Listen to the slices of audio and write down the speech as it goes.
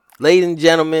Ladies and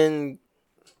gentlemen,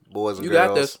 boys and You girls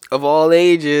got this. of all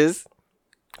ages,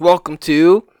 welcome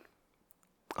to.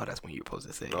 Oh, that's when you were supposed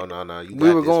to say. No.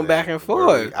 We were going back and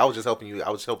forth. I was just helping you.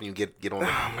 get on.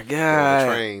 Oh my get on god! the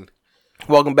train.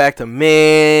 Welcome back to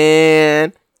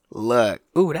Man Luck.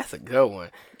 Ooh, that's a good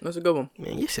one. That's a good one.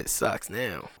 Man, your shit sucks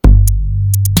now.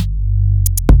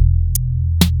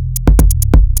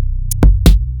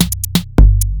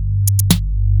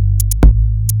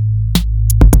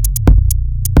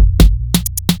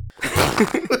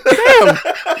 Damn.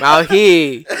 Out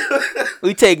here,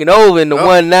 we taking over in the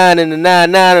 1-9 and the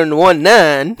 9-9 and the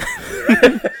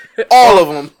 1-9. All of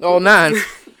them. All 9.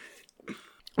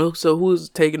 Oh, so who's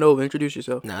taking over? Introduce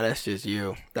yourself. No, that's just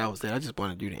you. That was it. I just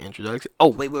wanted to do the introduction. Oh,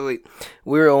 wait.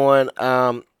 We're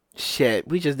on, shit.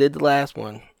 We just did the last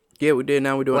one. Yeah, we did.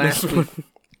 Now we're doing Last this one.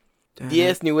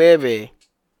 Diez Nueve.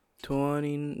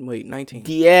 19.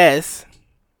 Diez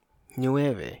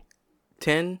Nueve.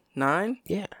 10, 9,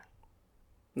 Yeah.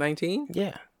 19?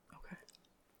 Yeah. Okay.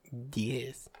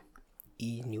 Diez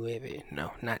y Nueve.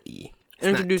 No, not E. It's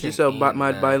Introduce not 10 yourself, and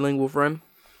my 9. bilingual friend.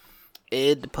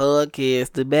 Ed the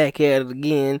podcast, the back at it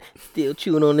again. Still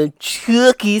chewing on them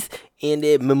cookies and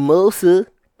that mimosa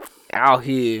out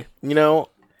here. You know,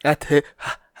 I tell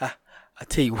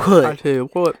you what. I tell you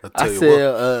what. I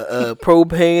sell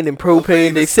propane and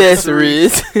propane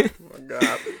accessories. Oh my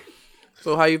God.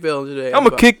 So how you feeling today? I'm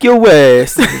gonna kick your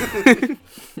ass.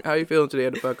 How you feeling today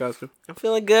at the podcast? I'm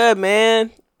feeling good,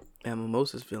 man. And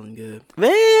Mimosa's feeling good.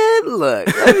 Man, look,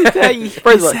 let me tell you.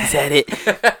 First of all, he said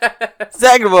it.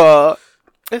 Second of all,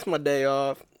 it's my day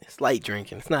off. It's light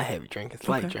drinking. It's not heavy drinking. It's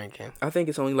light drinking. I think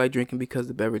it's only light drinking because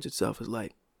the beverage itself is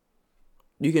light.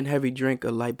 You can heavy drink a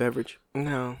light beverage.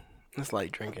 No, it's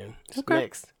light drinking. It's Okay.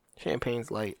 mixed. Champagne's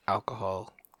light.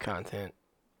 Alcohol content.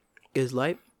 Is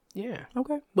light? Yeah.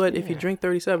 Okay. But if you Yeah. drink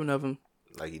 37 of them,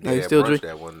 Like you Are you did at still brunch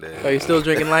that one day. are you still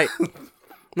drinking light?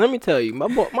 Let me tell you, my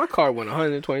car went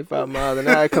 125 miles an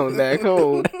hour coming back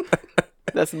home.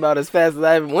 That's about as fast as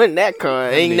I ever went in that car.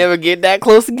 I ain't never get that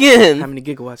close How again. many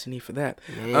gigawatts you need for that?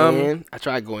 Man, I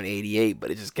tried going 88,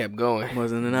 but it just kept going.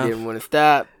 Wasn't enough. Didn't want to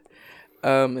stop.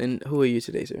 And who are you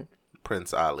today, sir?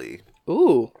 Prince Ali.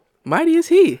 Ooh, mighty is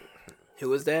he. Who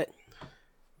was that?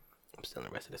 I'm still in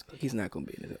the rest of this cookie. He's not gonna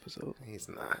be in this episode. He's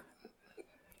not.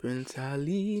 Prince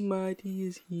Ali, mighty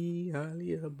is he,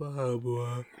 Ali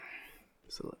Ababa.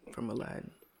 So from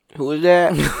Aladdin. Who was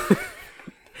that?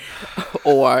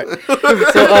 Oh, all right.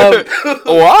 So,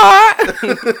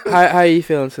 What? how are you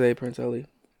feeling today, Prince Ali?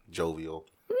 Jovial.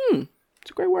 It's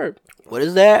a great word. What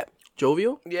is that?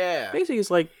 Jovial. Yeah. Basically,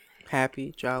 it's like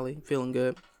happy, jolly, feeling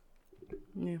good.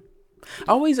 Yeah.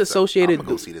 I always I'm associated. gonna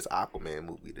go see this Aquaman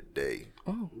movie today.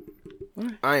 Oh,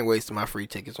 I ain't wasting my free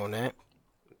tickets on that.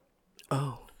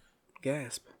 oh,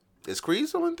 gasp. Is Creed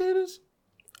still in theaters?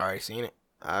 Already seen it.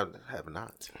 I have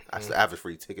not. I have a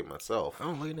free ticket myself.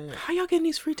 Oh, look at that. How y'all getting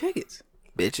these free tickets?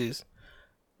 Bitches.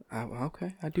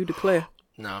 Okay, I do declare.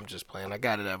 No, I'm just playing. I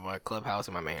got it at my clubhouse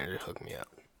and my manager hooked me up.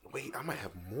 Wait, I might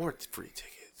have more free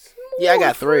tickets. Yeah, I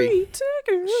got 3. Free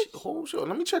tickets. Oh, sure.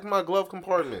 Let me check my glove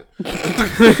compartment.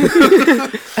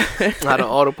 Out of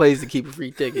all the places to keep a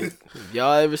free ticket. If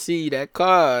y'all ever see that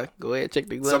car, go ahead and check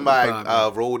the glove Somebody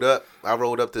compartment. rolled up. I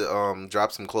rolled up to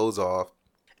drop some clothes off,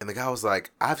 and the guy was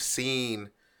like, "I've seen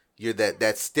your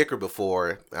that sticker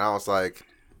before," and I was like,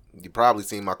 "You probably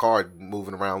seen my car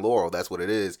moving around Laurel. That's what it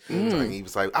is." So he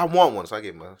was like, "I want one," so I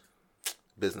gave him a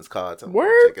business card. So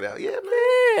Word? check it out. Yeah, man.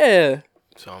 Yeah.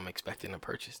 So I'm expecting a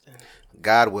purchase then.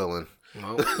 God willing.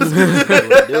 Nope. Do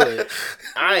it.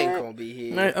 I ain't gonna be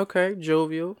here. Right, okay,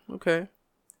 jovial. Okay.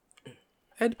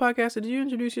 At the podcast, did you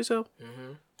introduce yourself?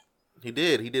 He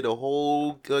did. He did a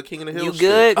whole King of the Hill. You shit.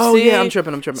 good? Oh See? yeah, I'm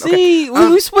tripping. See, Okay.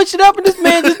 we switched it up, and this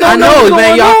man just I don't know, what's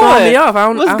man. going Y'all on. throwing me off.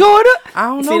 What's going on? I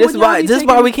don't know. See, this what y'all is be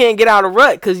why taking- we can't get out of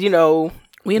rut, because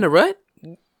We in a rut?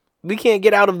 we can't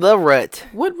get out of the rut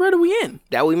What rut are we in?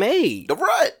 that we made. The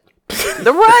rut.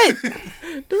 The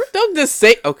rut. Don't just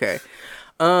say. Okay.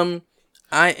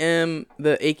 I am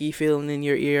the achy feeling in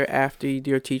your ear after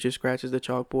your teacher scratches the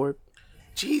chalkboard.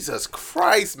 Jesus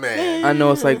Christ, man. I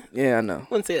know it's like, yeah, I know.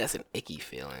 Wouldn't say that's an icky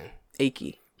feeling.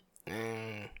 Achy.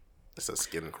 It's a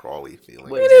skin crawly feeling.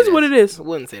 Wouldn't It say is that's- what it is.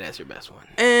 Wouldn't say that's your best one.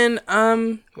 And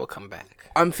We'll come back.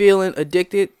 I'm feeling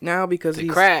addicted now because To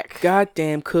these crack.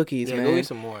 goddamn cookies, Yeah, man. go eat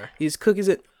some more. These cookies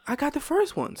that I got the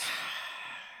first ones.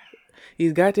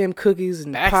 These goddamn cookies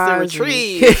and Baxter pies.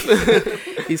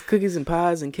 retrieve. These cookies and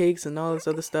pies and cakes and all this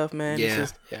other stuff, man. Yeah. It's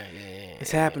just, yeah.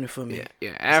 it's happening for me.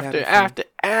 Yeah. happening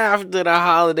After the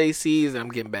holiday season, I'm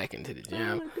getting back into the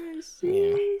gym.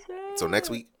 Yeah. So next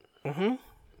week, On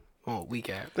Oh, week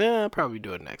after. Yeah, I'll probably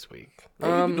do it next week.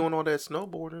 Yeah, you be doing all that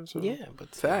snowboarding. So. Yeah, but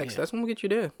Facts. Yeah. That's when we'll get you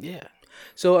there. Yeah.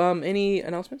 So, any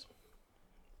announcements?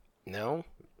 No.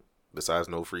 Besides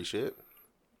no free shit.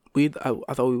 I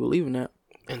thought we were leaving that.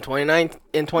 In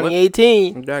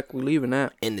 2018. Exactly, we leaving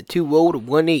that. In the 2-0 to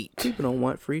 1-8. People don't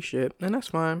want free shit, and that's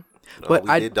fine. No, but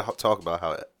we did talk about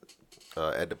how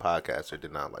Ed the podcaster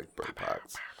did not like Brody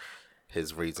Potts.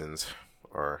 His reasons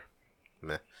are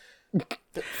meh.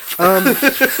 Well,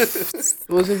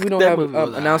 since we don't have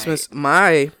announcements,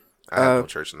 I have no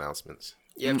church announcements.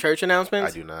 You have church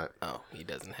announcements? I do not. Oh, he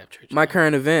doesn't have church. my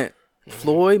current event,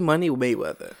 Floyd Money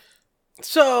Mayweather.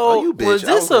 So, you bitch. was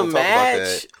I was this a gonna talk about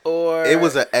match or It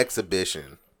was an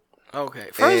exhibition. Okay.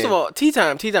 First of all, tea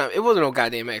time. It wasn't no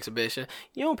goddamn exhibition.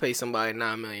 You don't pay somebody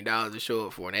 $9 million to show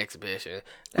up for an exhibition.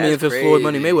 I mean, if it's Floyd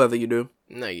Money Mayweather, you do.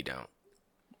 No, you don't.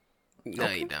 No,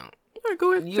 you don't. All right,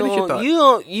 go ahead. Finish your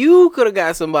thought. You could have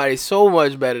got somebody so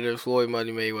much better than Floyd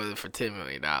Money Mayweather for $10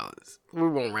 million. We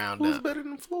won't round Who's up. better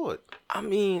than Floyd? I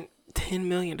mean, $10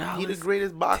 million. He the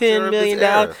greatest boxer $10 million. of his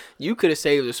era. You could have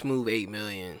saved a smooth $8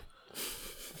 million.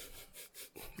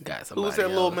 Got somebody. Who's that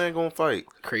little man gonna fight?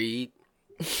 Creed.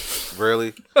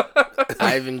 Really?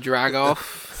 Ivan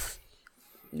Dragoff.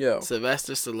 Yeah.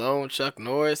 Sylvester Stallone. Chuck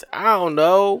Norris. I don't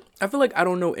know. I feel like I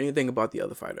don't know anything about the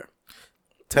other fighter.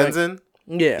 Tenzin?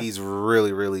 Yeah. He's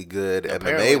really, really good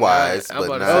Apparently MMA wise, not.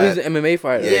 but I'm not. Oh, he's an MMA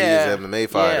fighter. Yeah, he's an MMA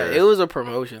fighter. Yeah, it was a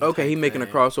promotion. Okay, he type making a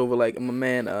thing. crossover like my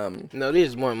man. No, they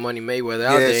just want Money Mayweather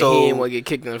out Yeah, there. so- He didn't want to get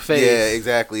kicked in the face. Yeah,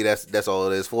 exactly. That's all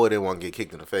it is. Floyd didn't want to get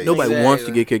kicked in the face. Nobody Exactly. wants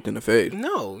to get kicked in the face,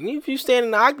 No, if you stand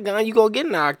in the octagon, you gonna get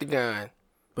in the octagon.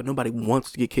 but nobody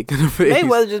wants to get kicked in the face.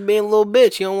 Mayweather just being a little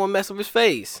bitch. He don't want to mess up his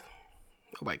face.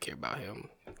 Nobody care about him.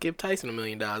 Give Tyson $1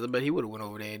 million. I bet he would have went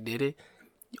over there and did it.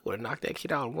 You would have knocked that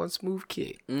kid out in one smooth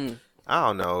kick. I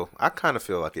don't know. I kind of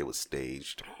feel like it was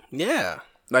staged. Yeah.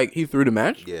 Like he threw the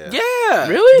match. Yeah. Yeah.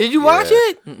 Really? Did you watch Yeah.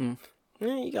 it? Mm-mm.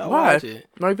 Yeah, you gotta Why? watch it.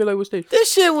 I feel like it was staged.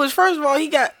 This shit was, first of all, he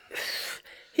got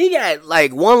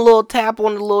like one little tap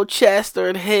on the little chest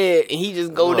or the head, and he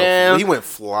just go down. He went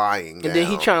flying. And then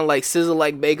he trying to like sizzle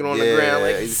like bacon on the ground.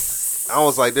 Like, I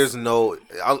was like, there's no.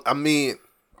 I mean,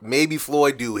 maybe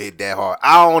Floyd do hit that hard.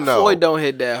 I don't know. Floyd don't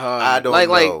hit that hard. I don't like,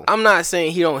 know. Like, I'm not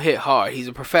saying he don't hit hard. He's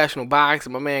a professional boxer.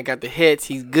 My man got the hits.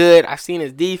 He's good. I've seen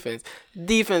his defense.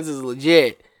 Defense is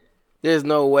legit. There's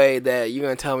no way that you're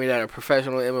gonna tell me that a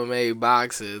professional MMA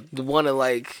boxer, one of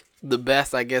like the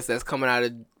best, I guess, that's coming out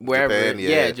of wherever.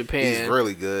 Japan, Japan. He's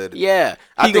really good. Yeah,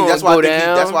 I think that's why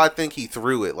down. that's why I think he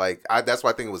threw it. Like that's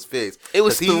why I think it was fixed. It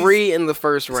was 3 in the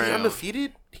first Is he round.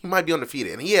 undefeated? He might be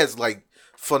undefeated, and he has like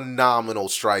phenomenal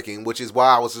striking, which is why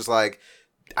I was just like,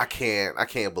 I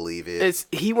can't believe it.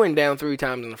 He went down 3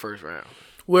 times in the first round.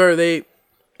 Were they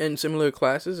in similar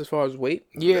classes as far as weight?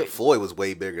 Yeah, Floyd was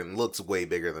way bigger and looks way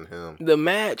bigger than him. the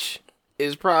match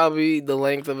is probably the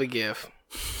length of a gift.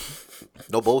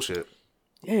 No bullshit.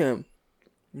 Damn,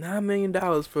 $9 million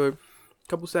for a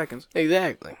couple seconds.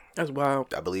 Exactly. That's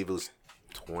wild. I believe it was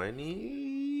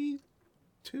 22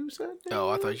 seconds. Oh,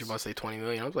 I thought you were about to say 20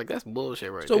 million. I was like, that's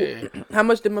bullshit right So, there. how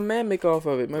much did my man make off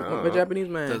of it? My Japanese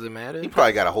man. Does it matter? He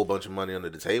probably got a whole bunch of money under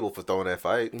the table for throwing that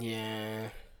fight. Yeah.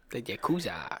 The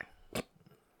Yakuza.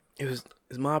 It was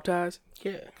his mob ties.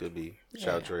 Yeah. Could be.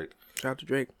 Shout out Drake. Shout out to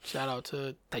Drake. Shout out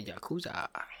to the Yakuza.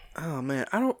 Oh man,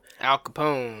 Al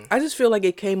Capone. I just feel like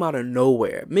it came out of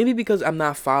nowhere. Maybe because I'm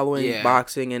not following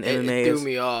boxing and It MMA. threw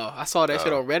me off. I saw that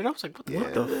shit on Reddit. I was like, what the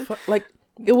What fuck? the fuck? Like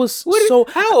it was So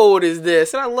how old is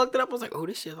this? And I looked it up. I was like, oh,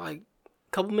 this shit like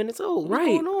a couple minutes old. What's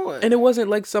right. going on? And it wasn't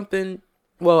like something.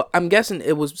 Well, I'm guessing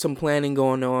it was some planning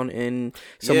going on and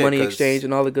some money 'cause- exchange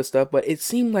and all the good stuff. But it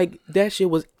seemed like that shit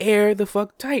was air the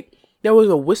fuck tight. There was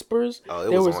a whispers. Oh, it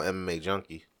there was on MMA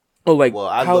Junkie. Oh, like Well,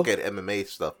 I how- look at MMA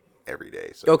stuff every day.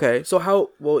 So. Okay, so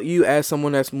how? Well, you as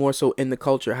someone that's more so in the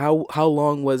culture, how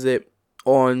long was it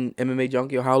on MMA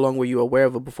Junkie, or how long were you aware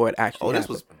of it before it actually? Oh, this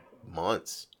happened? was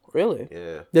months. Really.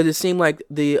 Yeah. Did it seem like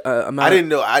the amount? I didn't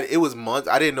know. It was months.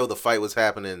 I didn't know the fight was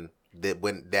happening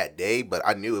that day, but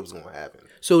I knew it was going to happen.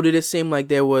 So did it seem like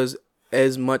there was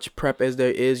as much prep as there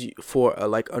is for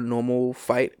like a normal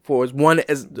fight for as one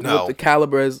as No. with the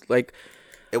caliber as like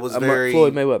It was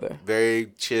Floyd Mayweather?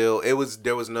 very chill.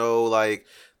 There was no like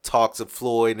talks of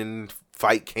Floyd and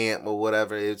fight camp or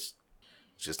whatever. It's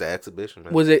just an exhibition,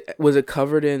 man. Was it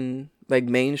covered in like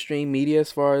mainstream media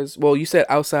as far as, well, you said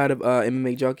outside of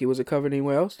MMA Junkie, was it covered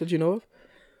anywhere else that you know of?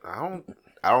 I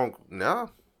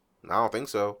don't think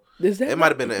so. Is that It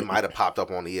might have popped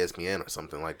up on ESPN or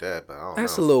something like that, but I don't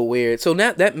That's know. a little weird. So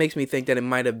now that makes me think that it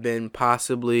might have been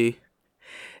possibly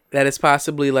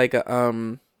like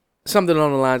a something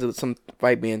along the lines of some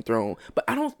fight being thrown. But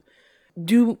I don't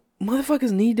do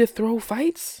motherfuckers need to throw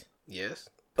fights? Yes.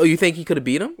 Oh, you think he could have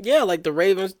beat him? Yeah, like the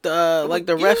Ravens, like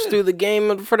the refs threw the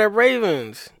game for the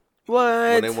Ravens. What?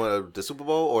 When they won the Super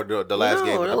Bowl or the last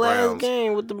game with the last Browns?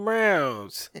 game with the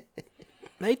Browns.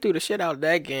 They threw the shit out of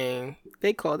that game.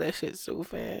 They called that shit so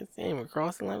fast. They didn't even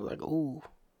cross the line. I was like, ooh.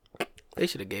 They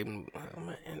should have gave him.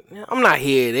 I'm not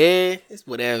here there. It's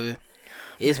whatever.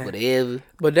 It's whatever.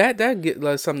 But that get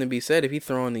like something to be said if he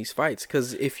throwing these fights.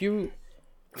 Because if you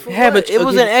it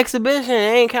was an exhibition.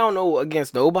 It ain't counting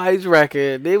against nobody's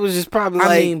record. It was just probably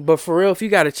I mean, but for real, if you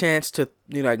got a chance to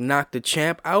like knock the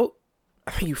champ out,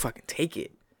 I mean, you fucking take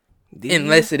it.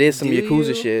 Unless it is some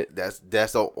Yakuza shit. That's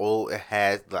the old. It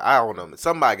has. Like, I don't know.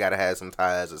 Somebody gotta have some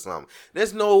ties or something.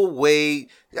 There's no way.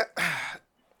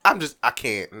 I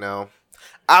can't. No.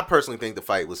 I personally think the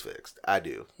fight was fixed. I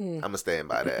do. I'm gonna stand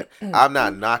by that. I'm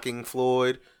not knocking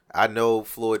Floyd. I know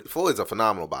Floyd's a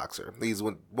phenomenal boxer. He's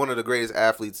one of the greatest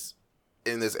athletes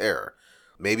in this era,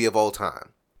 maybe of all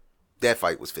time. That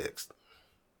fight was fixed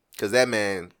because that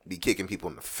man be kicking people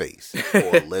in the face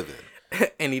for a living.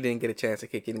 And he didn't get a chance to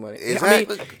kick anybody.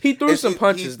 Exactly. I mean, he threw some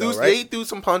punches, though, right? Yeah, he threw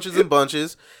some punches and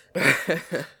bunches.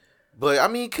 But, I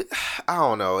mean, I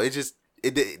don't know. It just,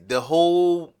 the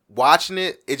whole watching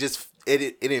it, it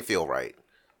didn't feel right.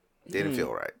 It didn't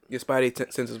feel right. Your spidey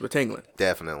senses were tingling.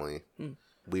 Definitely.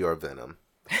 We are Venom.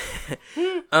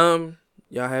 Y'all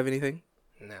have anything?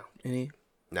 No. Any?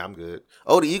 Nah, I'm good.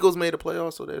 Oh, the Eagles made a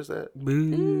playoff, so there's that.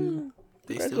 Boo.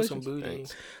 They still some booty.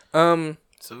 Thanks.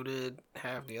 So did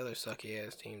half the other sucky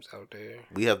ass teams out there.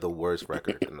 We have the worst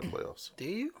record in the playoffs. Do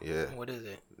you? Yeah. What is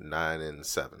it? 9-7.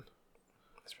 That's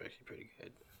actually pretty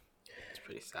good. It's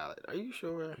pretty solid. Are you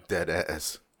sure? Dead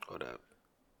ass. Hold up.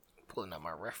 Pulling up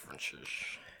my references.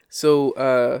 So,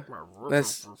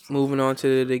 let's moving on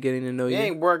to the getting to know you.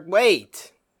 Ain't work.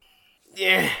 Wait.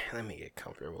 Yeah. Let me get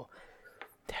comfortable.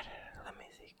 Let me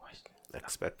see. Question.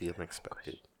 Expect the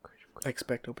unexpected.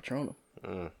 Expecto Patronum.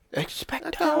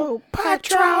 Expecto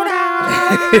Patronum.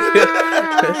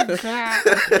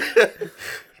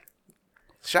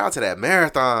 Shout out to that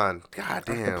marathon. God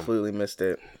I damn. completely missed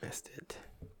it.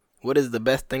 What is the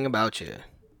best thing about you?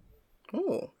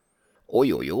 Oh.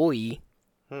 Oi, oi, oi.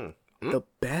 The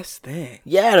best thing.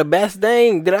 Yeah, the best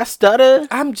thing. Did I stutter?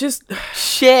 I'm just...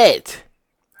 Shit.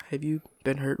 Have you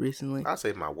been hurt recently? I'll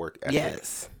say my work ethic.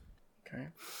 Yes. Okay.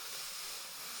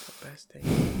 The best thing.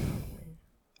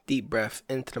 Deep breath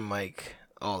into the mic.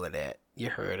 All of that. You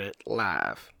heard it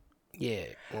live. Yeah.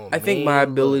 I think my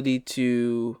ability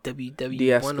to WW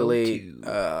de-escalate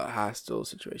hostile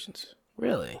situations.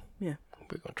 Really? Yeah.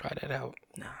 We're going to try that out.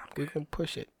 Nah, We're going to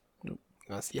push it. We're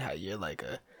going to see how you're like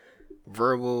a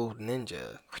verbal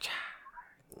ninja.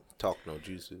 Talk no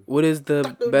jutsu. What is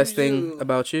the best thing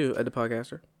about you at the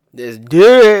podcaster? This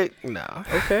dick. No.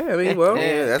 Okay, I mean, well,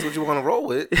 Yeah, that's what you want to roll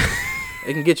with.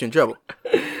 it can get you in trouble.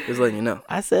 Just letting you know.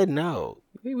 I said no.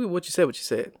 What you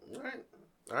said. All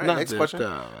right, Not next this question.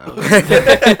 time.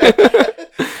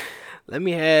 Let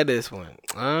me have this one.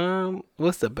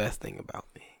 What's the best thing about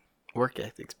me? Work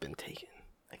ethic's been taken.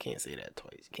 I can't say that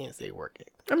twice. You can't say work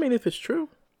ethic. I mean, if it's true,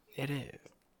 It is.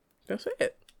 that's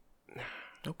it.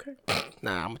 Okay.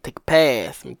 Nah, I'm gonna take a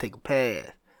pass.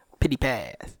 Pity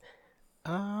pass.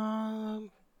 I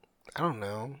don't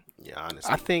know. Yeah,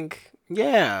 honestly. I think,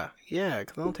 yeah,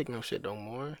 because I don't take no shit no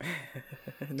more.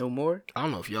 No more? I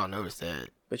don't know if y'all noticed that.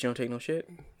 But you don't take no shit?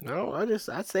 No, I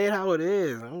say it how it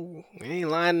is. I ain't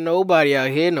lying to nobody out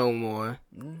here no more.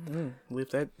 Mm-hmm. Leave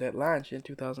that line shit in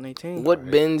 2018.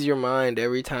 What bends your mind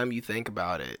every time you think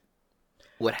about it?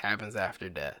 What happens after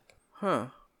death? Huh.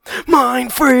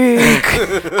 Mind freak!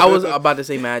 I was about to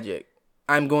say magic.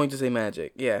 I'm going to say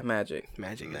magic. Yeah, magic.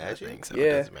 Magic. So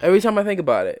Yeah. Every time I think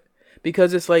about it.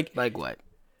 Because it's like what?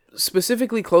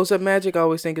 specifically close-up magic I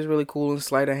always think is really cool and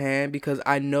sleight of hand because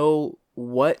I know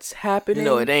what's happening. You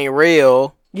know, it ain't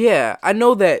real. Yeah, I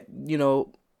know that,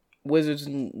 wizards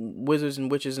and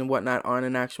witches and whatnot aren't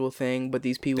an actual thing, but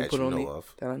these people That put you on know the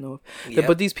of. that I know of. Yep.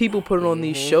 But these people put on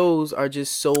these shows are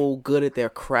just so good at their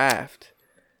craft.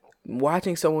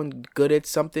 Watching someone good at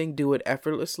something do it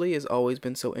effortlessly has always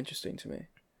been so interesting to me.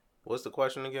 What's the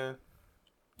question again?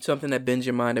 Something that bends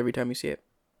your mind every time you see it.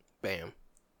 Bam.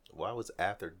 Why was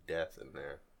after death in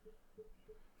there?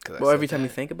 Well, every time you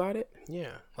think about it.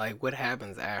 Yeah. Like, what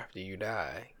happens after you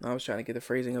die? I was trying to get the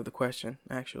phrasing of the question,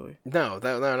 actually. No.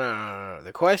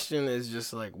 The question is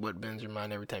just like, what bends your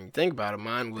mind every time you think about it?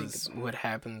 Mine was, what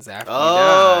happens after you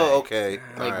die? Oh, okay.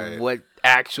 Like, All right. what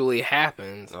actually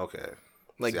happens? Okay.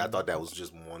 Like, See, I thought that was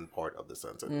just one part of the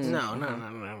sentence. No.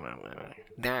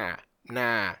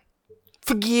 Nah.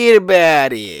 Forget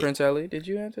about it. Prince Ali, did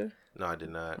you answer? No, I did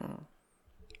not.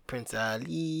 Prince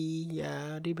Ali.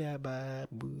 I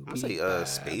say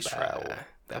space travel.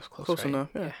 That's close, Close right? enough.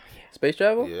 Yeah. Space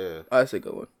travel. Yeah, Oh, that's a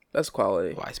good one. That's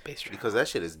quality. Why space travel? because that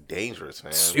shit is dangerous,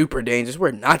 man. Super dangerous.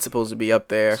 We're not supposed to be up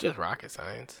there. It's just rocket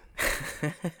science.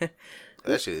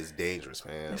 That shit is dangerous,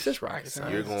 man. It's just rocket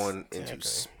science. You're going into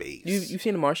Exactly. space. You've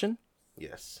seen The Martian?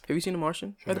 Yes, Have you seen The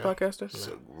Martian? By the podcaster? it's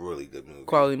a really good movie.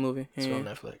 Quality movie. It's Yeah. on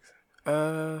Netflix.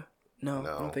 No,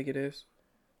 I don't think it is.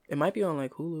 It might be on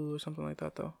like Hulu or something like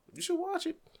that though. You should watch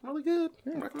it. Really good.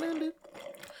 Recommend it.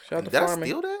 Shout out to Did I Farming.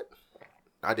 steal that?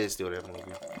 I did steal that movie.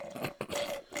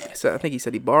 So I think he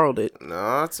said he borrowed it. No,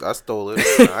 I stole it.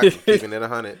 I'm keeping it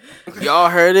 100. Y'all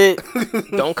heard it.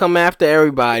 Don't come after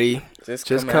everybody. Just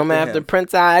come after him.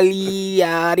 Prince Ali. It's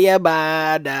It's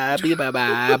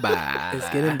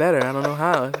getting better. I don't know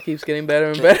how. It keeps getting better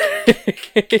and better.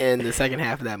 And the second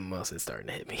half of that mimosa is starting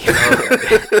to hit me.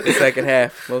 The second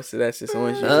half, most of that's just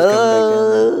orange juice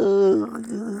just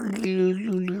coming back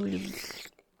down.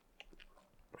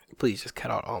 Please just cut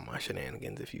out all my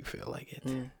shenanigans if you feel like it.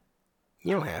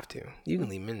 You don't have to. You can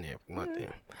leave them in there if you want to.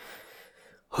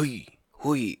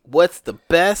 Hui. What's the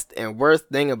best and worst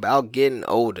thing about getting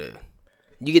older?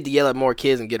 You get to yell at more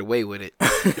kids and get away with it.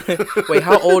 Wait,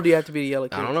 how old do you have to be to yell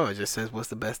at I kids? don't know. It just says what's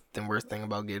the best and worst thing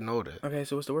about getting older. Okay,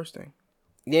 so what's the worst thing?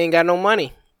 You ain't got no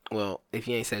money. Well, if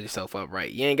you ain't set yourself up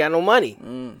right, you ain't got no money.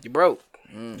 You broke.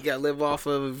 You got to live off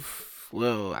of,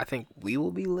 well, I think we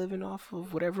will be living off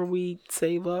of whatever we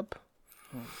save up.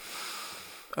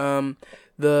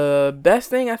 The best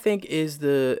thing I think is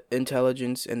the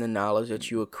intelligence and the knowledge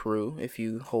that you accrue if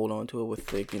you hold on to it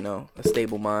with like, a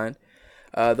stable mind.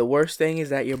 The worst thing is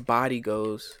that your body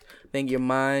goes. I think your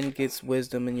mind gets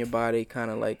wisdom and your body kind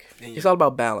of like, it's all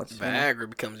about balance. Viagra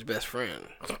becomes your best friend.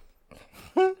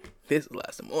 This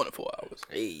lasts more than 4 hours.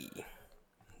 Hey,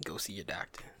 go see your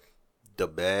doctor. The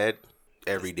bad,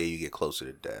 every day you get closer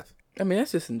to death. I mean,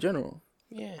 that's just in general.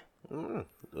 Yeah.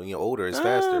 When you're older, it's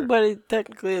faster. But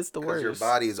technically, it's the worst. Your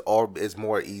body is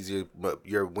more easier. But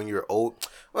when you're old,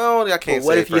 well, I can't. But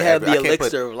what say if you have the I can't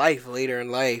elixir of life later in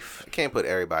life? I can't put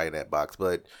everybody in that box,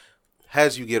 but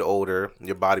as you get older,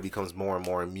 your body becomes more and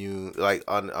more immune, like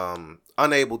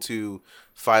unable to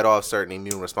fight off certain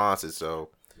immune responses. So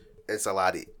it's a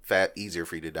lot easier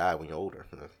for you to die when you're older.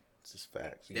 It's just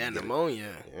facts. Yeah,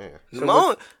 pneumonia. Yeah.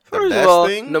 Pneumonia. the First of best all,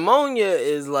 thing? pneumonia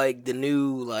is like the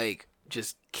new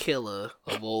just killer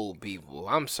of old people.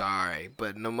 I'm sorry,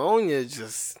 but pneumonia is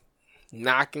just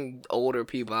knocking older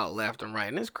people out left and right,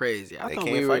 and it's crazy. They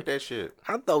can't fight that shit.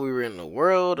 I thought we were in the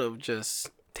world of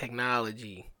just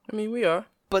technology, I mean, we are.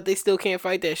 but they still can't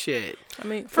fight that shit. I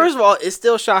mean, First of all, it's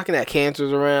still shocking that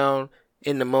cancer's around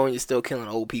and pneumonia's still killing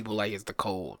old people like it's the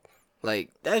cold.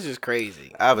 Like, that's just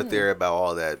crazy. I have a theory about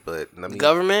all that, but let me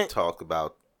Government? talk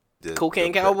about the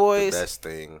Cocaine cowboys? The best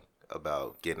thing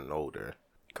about getting older.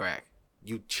 Crack.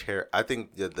 I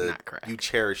think Not crack. you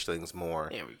cherish things more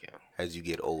There we go. as you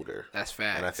get older. That's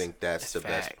facts. And I think that's the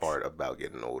best facts. part about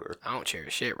getting older. I don't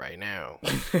cherish shit right now.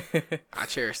 I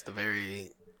cherish the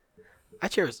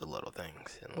little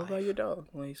things in what life. about your dog?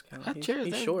 Well, he's kind I of cherish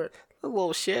he's that. short. The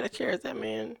little shit. I cherish that,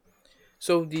 man.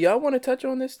 So, do y'all want to touch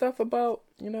on this stuff about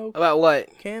About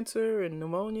what? cancer and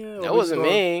pneumonia? That wasn't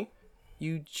me.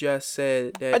 You just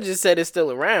said that. I just said it's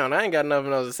still around. I ain't got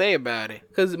nothing else to say about it.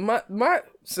 Because my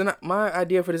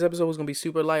idea for this episode was gonna be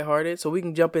super lighthearted, so we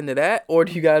can jump into that, or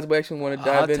do you guys actually want to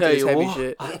dive into this heavy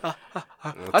shit?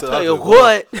 I'll tell you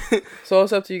what. So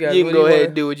it's up to you guys. You What can do go ahead wanna-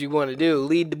 and do what you want to do.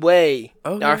 Lead the way.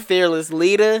 Okay. Our fearless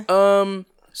leader.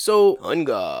 So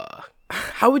Unga.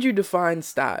 how would you define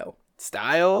style?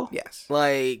 Style? Yes.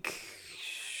 Like,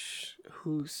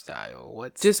 whose style?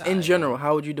 What Just style? in general,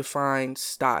 how would you define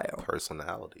style?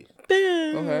 Personality.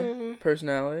 Okay.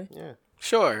 Personality. Yeah.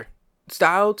 Sure.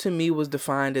 Style to me was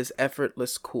defined as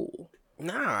effortless cool.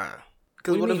 Nah.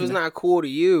 Because What what do you if it's mean? not cool to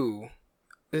you?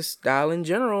 This style in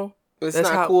general. It's That's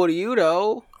not how- cool to you,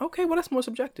 though. Okay, well that's more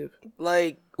subjective.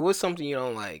 Like, what's something you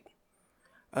don't like?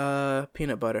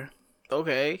 Peanut butter.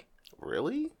 Okay.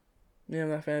 Really? Yeah, I'm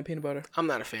not a fan of peanut butter. I'm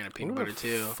not a fan of peanut butter,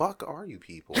 too. Fuck are you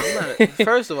people? I'm not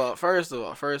first of all,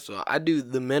 I do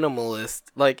the minimalist.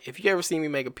 Like, if you ever see me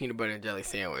make a peanut butter and jelly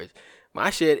sandwich, my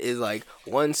shit is like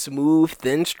one smooth,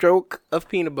 thin stroke of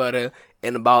peanut butter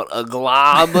and about a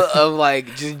glob of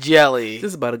like just jelly.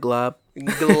 Just about a glob.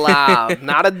 Glob,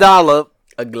 not a dollop.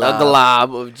 A A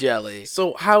glob of jelly.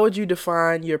 So how would you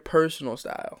define your personal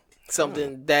style?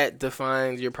 Something that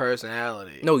defines your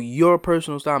personality. No, your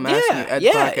personal style. I'm asking you at the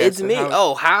Yeah, podcast, it's and me.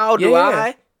 how- How do Yeah.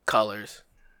 I? Colors.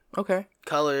 Okay.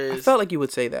 Colors. I felt like you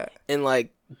would say that. and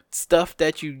like stuff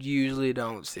that you usually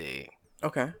don't see.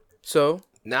 Okay. So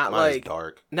Not Mine is like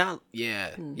dark. not yeah.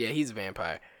 Yeah, he's a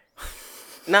vampire.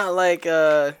 not like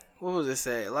what was it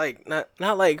say? Like not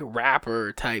like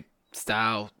rapper type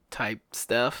style type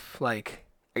stuff. Like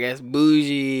I guess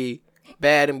bougie,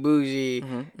 bad and bougie,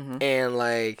 and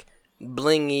like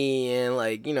blingy and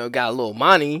like got a little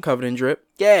money. Covered in drip.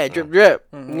 Yeah, drip drip.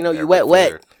 You Yeah, wet Ric wet.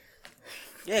 Flair.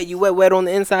 Yeah, you wet on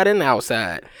the inside and the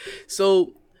outside.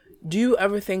 So, do you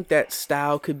ever think that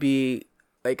style could be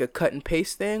like a cut and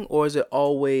paste thing, or is it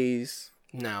always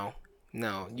No,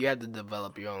 you have to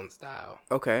develop your own style.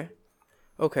 okay?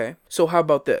 Okay. So how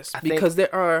about this? I think Because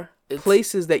there are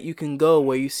places that you can go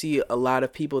where you see a lot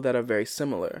of people that are very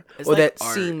similar, It's or like that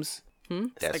art. seems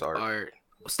It's That's like art.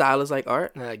 style is like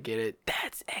art. I get it.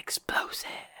 That's explosive.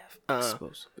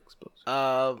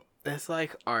 Explosive. It's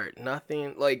like art.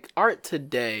 Nothing like art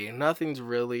today. Nothing's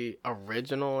really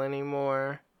original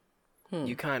anymore.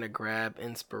 You kind of grab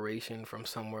inspiration from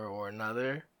somewhere or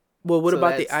another. Well, what So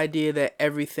about the that's- idea that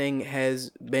everything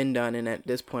has been done, and at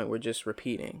this point we're just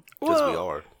repeating? Because we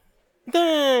are.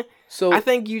 So I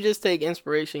think you just take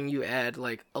inspiration, you add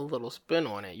like a little spin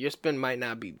on it. Your spin might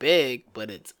not be big, but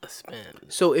it's a spin.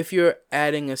 So if you're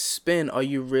adding a spin, are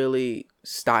you really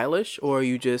stylish, or are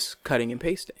you just cutting and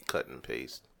pasting? Cut and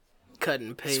paste. Cut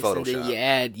and paste, It's and then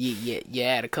Photoshop. you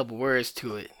add a couple words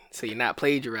to it, so you're not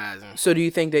plagiarizing. So do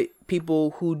you think that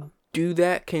people who do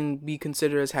that can be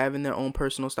considered as having their own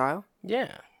personal style?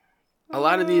 Yeah. A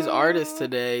lot of these artists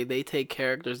today, they take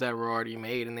characters that were already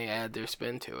made and they add their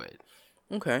spin to it.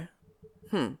 Okay.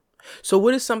 So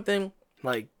what is something?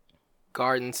 Like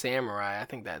Garden Samurai, I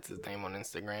think that's his name on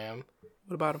Instagram.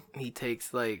 What about him? He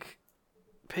takes like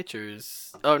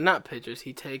pictures. Oh, not pictures.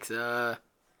 He takes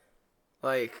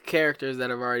like characters that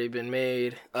have already been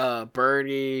made.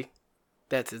 Birdie,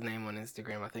 that's his name on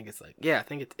Instagram. I think it's like I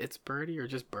think it's Birdie or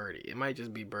just Birdie. It might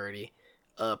just be Birdie.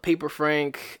 Paper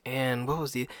Frank and what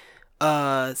was the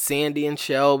Sandy and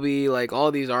Shelby, like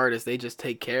all these artists, they just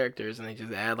take characters and they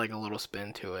just add like a little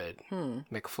spin to it.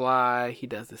 McFly, he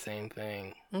does the same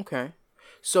thing. Okay.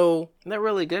 So And they're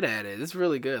really good at it. It's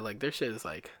really good. Like their shit is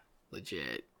like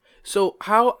legit. So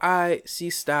how I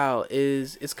see style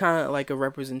is it's kind of like a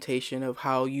representation of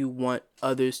how you want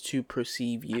others to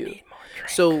perceive you. I need more drink.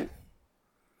 So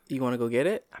you want to go get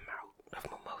it? I'm out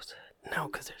of mimosa. No,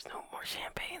 because there's no more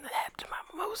champagne that happened to my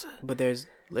mimosa. But there's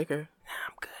liquor. Nah,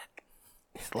 I'm good.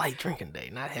 It's light drinking day,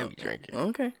 not heavy drinking.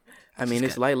 Okay. I mean,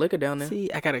 it's light liquor down there.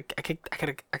 See, I gotta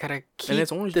keep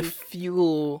it's orange the juice.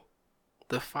 fuel,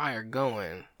 the fire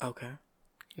going. Okay.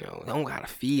 Don't gotta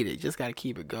feed it. Just gotta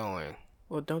keep it going.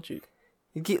 Well, don't you?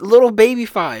 You get little baby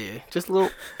fire, just a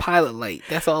little pilot light.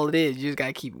 That's all it is. You just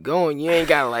gotta keep it going. You ain't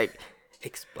gotta like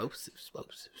explosive.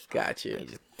 Gotcha. You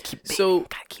just keep baking. So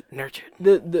Gotta keep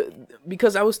nurtured.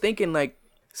 Because I was thinking like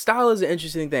style is an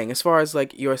interesting thing as far as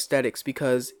like your aesthetics,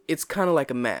 because it's kind of like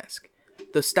a mask.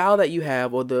 The style that you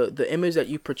have or the image that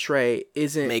you portray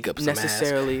isn't Makeup's a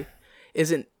necessarily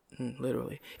isn't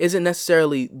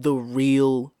necessarily the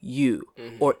real you,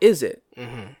 or is it?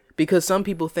 Because some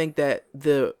people think that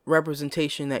the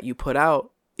representation that you put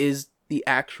out is the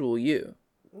actual you.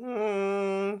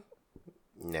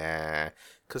 Nah,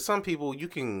 because some people you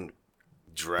can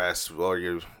dress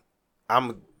or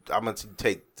I'm gonna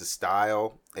take the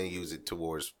style and use it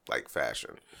towards like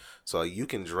fashion. So you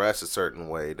can dress a certain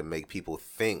way to make people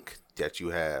think that you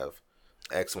have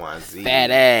X, Y, and Z. Fat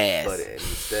ass. But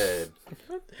instead,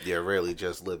 you're really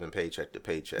just living paycheck to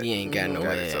paycheck. You ain't got no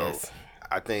ass. So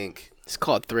I think It's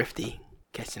called thrifty.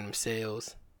 Catching them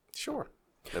sales. sure,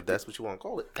 if that's what you want to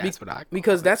call it. That's what I call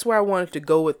Because it. that's where I wanted to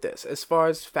go with this as far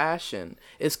as fashion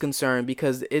is concerned,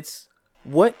 because it's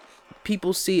what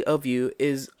people see of you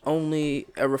is only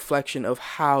a reflection of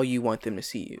how you want them to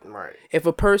see you. Right. If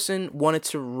a person wanted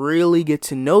to really get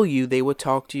to know you, they would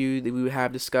talk to you, we would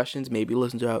have discussions, maybe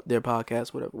listen to their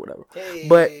podcast, whatever. Hey.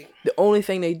 But the only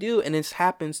thing they do, and this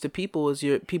happens to people, is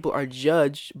people are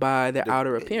judged by their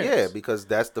outer appearance. Yeah, because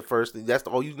that's the first thing. That's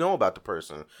all you know about the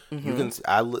person. You can.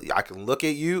 I can look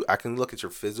at you. I can look at your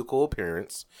physical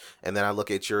appearance, and then I look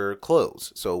at your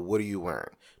clothes. So what are you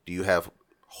wearing? Do you have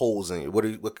holes in what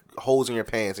holes in your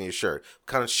pants and your shirt? What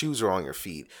kind of shoes are on your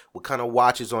feet? What kind of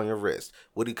watch is on your wrist?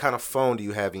 What kind of phone do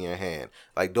you have in your hand?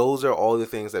 Like those are all the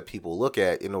things that people look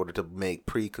at in order to make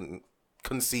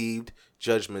preconceived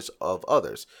judgments of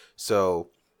others. So,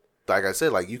 like I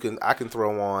said, like I can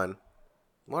throw on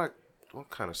what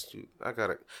kind of suit? I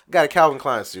got a Calvin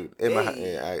Klein suit in my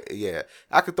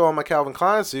I could throw on my Calvin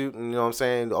Klein suit and you know what I'm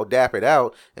saying, or dap it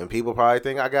out, and people probably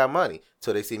think I got money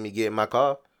till they see me get in my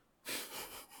car.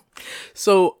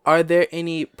 So, are there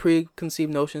any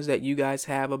preconceived notions that you guys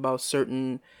have about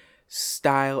certain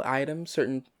style items,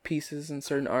 certain pieces, and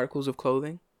certain articles of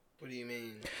clothing? What do you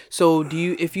mean? So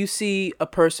if you see a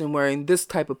person wearing this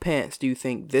type of pants, do you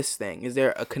think this thing? Is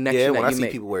there a connection Yeah, that when you I see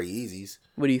make? people wear Yeezys,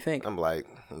 What do you think? I'm like,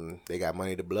 they got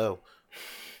money to blow.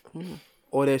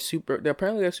 Or they're super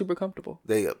comfortable.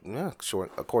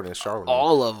 Short according to Charlotte.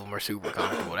 All of them are super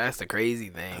comfortable. That's the crazy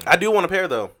thing. I do want a pair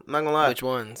though. I'm not gonna lie. Which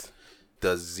ones?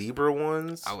 The zebra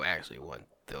ones. I would actually want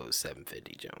those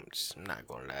 750 jumps. I'm not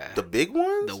gonna lie. The big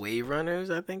ones. The wave runners,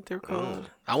 I think they're called.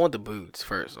 I want the boots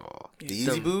first of all. The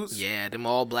Easy boots. Yeah, them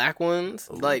all black ones.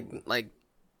 Ooh. Like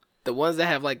the ones that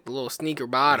have like the little sneaker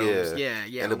bottoms. Yeah.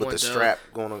 And with the strap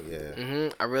going on. Yeah.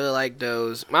 I really like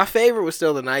those. My favorite was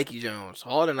still the Nike Jones.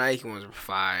 All the Nike ones were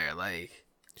fire. Like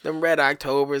them Red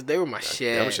Octobers, they were my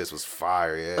shit. Them shits was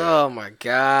fire. Yeah. Oh my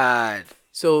god.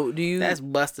 So do you? That's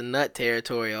busting nut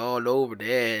territory all over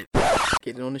that.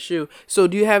 Getting on the shoe. So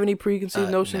do you have any preconceived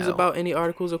notions no. about any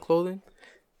articles of clothing?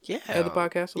 Yeah. At the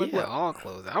podcast? Like yeah, what? all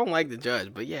clothes. I don't like to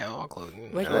judge, but yeah, all clothes.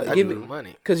 Like I what? give me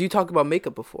money. Because you talked about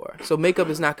makeup before. So makeup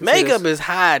is not considered. Makeup is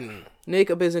hiding.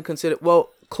 Makeup isn't considered. Well,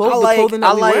 the clothing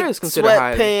that we wear is considered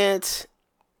hiding. Sweatpants,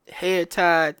 hair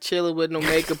tied, chilling with no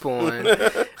makeup on.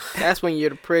 That's when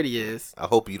you're the prettiest. I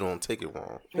hope you don't take it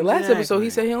wrong. The last episode, he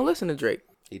said he don't listen to Drake.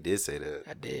 He did say that.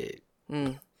 I did.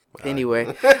 Anyway,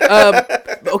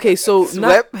 okay, so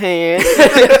Sweatpants,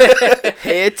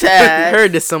 hair tied. I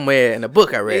heard this somewhere in a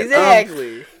book I read.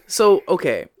 Exactly. So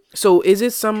is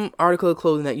it some article of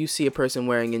clothing that you see a person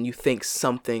wearing and you think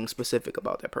something specific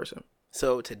about that person?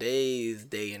 So today's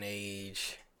day and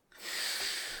age,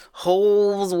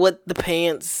 holes with the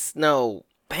pants. No,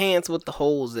 pants with the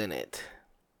holes in it.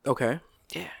 Okay.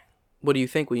 Yeah. What do you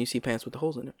think when you see pants with the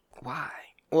holes in it? Why?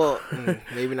 Well,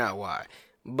 maybe not why,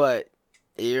 but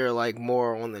you're like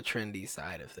more on the trendy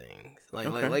side of things.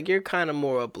 Like you're kind of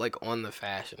more up like on the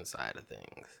fashion side of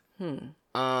things.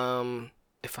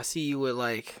 If I see you with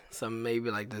like some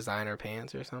maybe like designer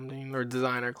pants or something or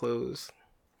designer clothes,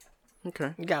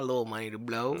 okay, you got a little money to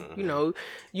blow. You know,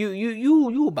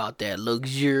 you about that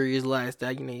luxurious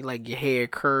lifestyle. You know, you like your hair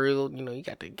curled. You know, you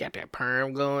got that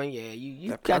perm going. Yeah,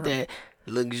 you got that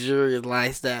luxurious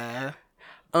lifestyle.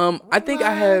 I think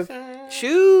I have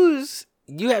shoes.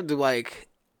 You have to like.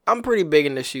 I'm pretty big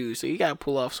into shoes, so you gotta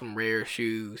pull off some rare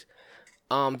shoes.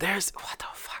 There's what the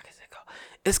fuck is it called?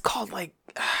 It's called like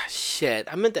shit.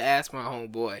 I meant to ask my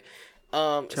homeboy.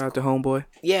 Shout out to homeboy.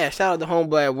 Yeah, shout out to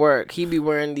homeboy at work. He be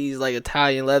wearing these like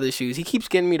Italian leather shoes. He keeps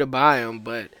getting me to buy them,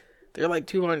 but they're like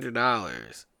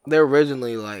 $200. They're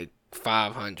originally like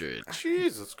 $500.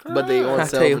 Jesus Christ! But they on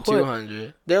sale for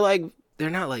 $200. They're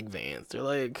not like Vans.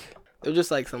 They're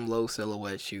just like some low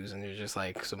silhouette shoes, and they're just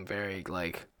like some very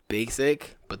like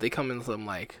basic, but they come in some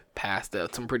like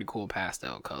some pretty cool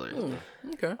pastel colors.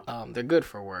 Okay. They're good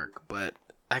for work, but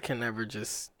I can never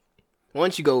just.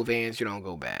 Once you go Vans, you don't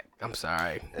go back. I'm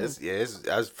sorry.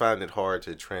 I find it hard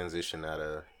to transition out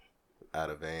of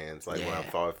Vans. Like when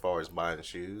as far as buying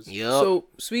shoes. Yep. So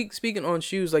speaking on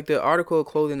shoes, like the article of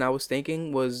clothing I was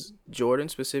thinking was Jordan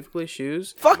specifically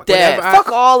shoes. Fuck that. Fuck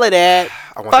all of that.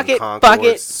 I want fuck them it. Concords Fuck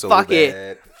it. so fuck bad.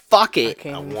 it. Fuck it.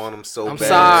 I want them so I'm bad.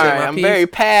 sorry. My I'm piece. very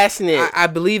passionate. I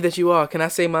believe that you are. Can I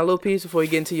say my little piece before you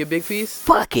get into your big piece?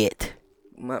 Fuck it.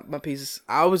 My pieces.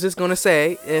 I was just gonna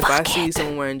say, if I see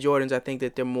someone wearing Jordans, I think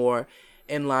that they're more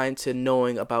in line to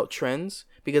knowing about trends,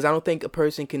 because I don't think a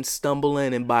person can stumble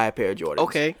in and buy a pair of Jordans.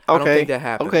 Okay. I don't think that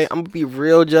happens. Okay, I'm gonna be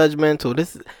real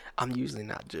judgmental. I'm usually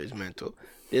not judgmental.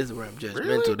 This is where I'm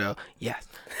judgmental though. Yes.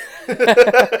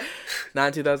 Not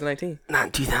in 2019. Not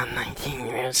in 2019.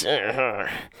 Yes.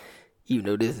 Even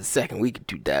though this is the second week of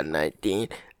 2019.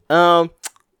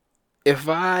 If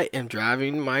I am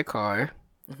driving my car,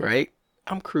 right?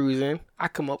 I'm cruising. I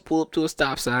pull up to a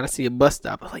stop sign. I see a bus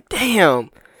stop. I'm like, damn,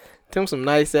 them some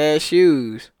nice ass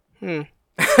shoes. You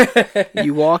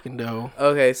walking though?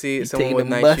 Okay, see someone with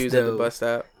nice shoes at the bus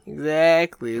stop.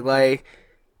 Exactly. Like,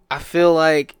 I feel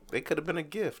like They could have been a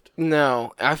gift.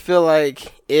 no. I feel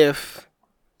like if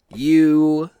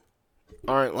you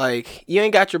aren't like you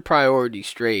ain't got your priorities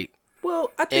straight,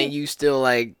 Well, I think and you still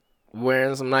like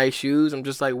wearing some nice shoes, I'm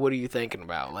just like, what are you thinking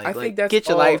about? Like, I think that's get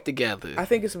your all- life together. I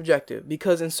think it's subjective,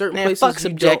 because in certain Man, places fuck you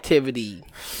subjectivity.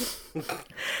 I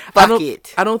Fuck don't,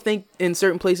 it. I don't think in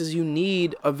certain places you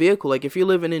need a vehicle. Like if you're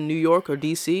living in New York or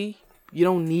DC, you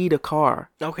don't need a car.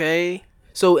 Okay.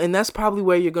 So, and that's probably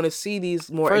where you're gonna see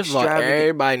these more First of all, extravagant.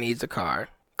 everybody needs a car.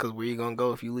 Cause where you gonna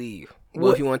go if you leave?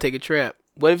 What if you want to take a trip?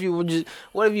 What if you want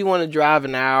to drive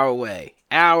an hour away,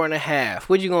 hour and a half?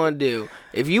 What you gonna do?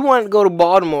 If you want to go to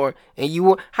Baltimore and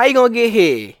how you gonna get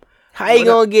here? How you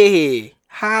gonna get here?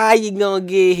 I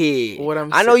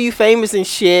know you famous and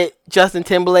shit. Justin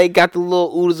Timberlake got the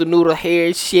little oodles and noodle hair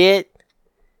and shit.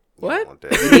 What? don't want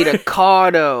that. You need a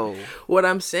car though. What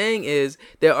I'm saying is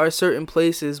there are certain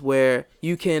places where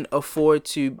you can afford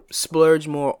to splurge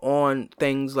more on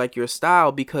things like your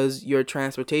style because your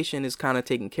transportation is kind of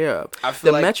taken care of. I feel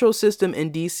The like- metro system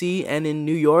in DC and in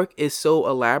New York is so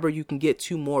elaborate you can get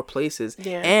to more places.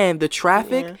 Yeah. And the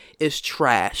traffic is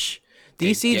trash.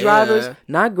 DC Yeah. drivers,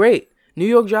 not great. New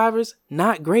York drivers,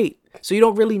 not great. So you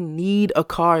don't really need a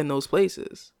car in those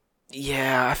places.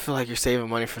 Yeah, I feel like you're saving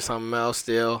money for something else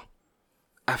still.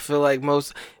 I feel like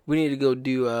we need to go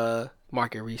do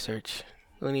market research.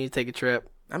 We need to take a trip.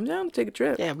 I'm down to take a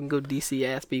trip. Yeah, we can go DC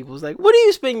ask people. It's like, what do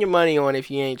you spend your money on if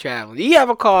you ain't traveling? Do you have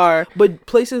a car? But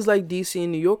places like DC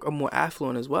and New York are more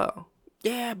affluent as well.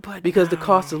 Yeah, but Because the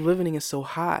cost of living is so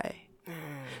high.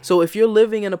 So if you're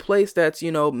living in a place that's,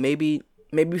 maybe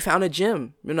you found a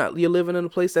gym. You're living in a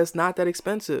place that's not that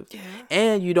expensive. Yeah.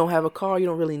 And you don't have a car, you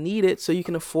don't really need it, so you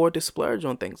can afford to splurge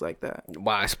on things like that.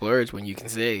 why splurge when you can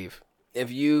save?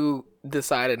 If you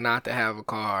decided not to have a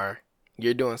car,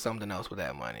 you're doing something else with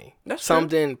that money. That's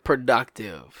something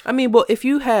productive. I mean, well, if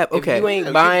you have If you ain't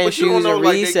Yeah, buying but you don't shoes know, and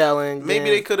like, reselling, Maybe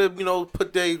then they could have,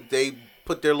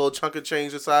 put their little chunk of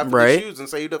change aside for Right. the shoes and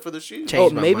saved up for the shoes.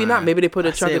 Change- Oh, my maybe not. mind. Maybe they put a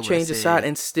I chunk said of what I change said. aside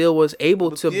and still was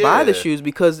able to buy the Yeah. shoes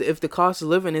because if the cost of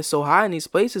living is so high in these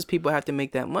places, people have to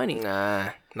make that money. Nah,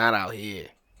 not out here.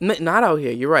 Not out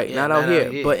here. You're right. Yeah, not out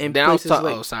here. But in Then I was places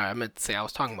like oh, sorry, I meant to say I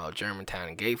was talking about Germantown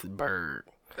and Gaithersburg.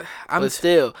 I'm But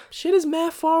still, shit is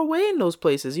mad far away in those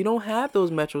places. You don't have those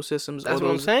metro systems. that's or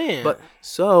what I'm those, saying. But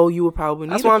so you would probably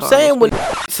need. That's a what I'm car in saying. those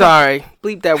When sorry,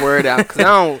 bleep that word out because I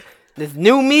don't. This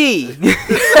new me.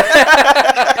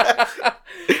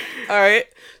 All right.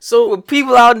 So With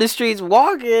people out in the streets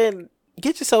walking,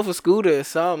 get yourself a scooter or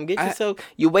something.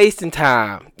 You're wasting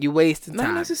time. You're wasting time.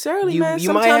 not necessarily, You- man.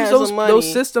 you might Sometimes have those some money.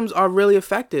 those systems are really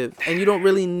effective, and you don't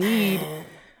really need.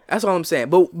 That's all I'm saying.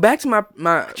 But back to my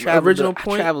original I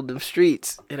point. traveled them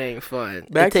streets. It ain't fun.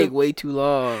 Back It take to- way too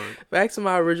long. Back to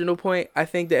my original point, I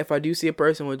think that if I do see a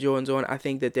person with Jordans on, I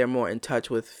think that they're more in touch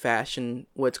with fashion,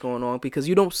 what's going on, because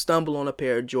you don't stumble on a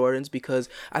pair of Jordans, because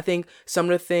I think some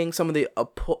of the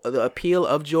appeal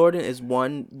of Jordan is,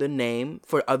 one, the name,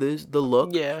 for others the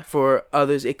look, Yeah. for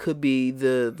others it could be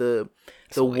the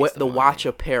watch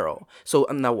apparel. So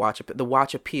I'm not the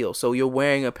watch appeal. So you're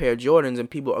wearing a pair of Jordans and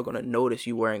people are gonna notice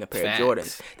you wearing a pair Facts. of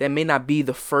Jordans. That may not be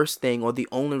the first thing or the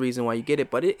only reason why you get it,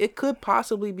 but it could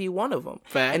possibly be one of them.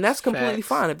 Facts, And that's completely facts.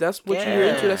 fine. If that's what you're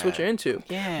into, that's what you're into.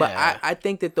 Yeah. But I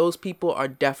think that those people are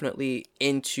definitely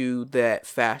into that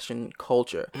fashion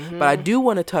culture. But I do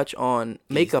want to touch on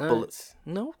makeup. nuts.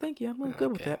 No, thank you. I'm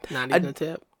good with that. Not I- even a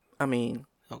tip. I mean,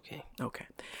 Okay. okay.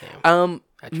 Damn.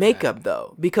 I tried. Makeup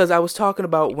though, because I was talking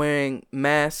about wearing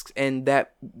masks, and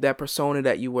that persona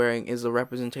that you're wearing is a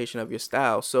representation of your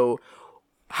style. So,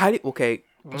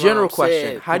 general Mom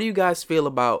question: said- how do you guys feel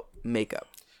about makeup?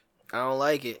 I don't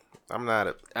like it. I'm not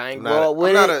a. I ain't I'm grow not up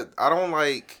with it. I don't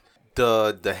like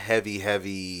the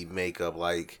heavy makeup.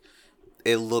 Like,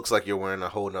 it looks like you're wearing a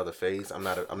whole nother face. I'm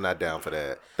not down for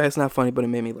that. That's not funny, but it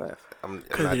made me laugh. I'm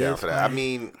not down for that. I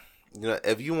mean,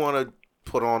 if you want to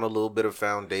put on a little bit of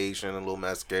foundation, a little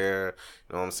mascara,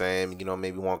 you know what I'm saying?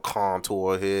 Maybe want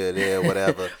contour here, there,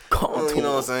 whatever. Contour. You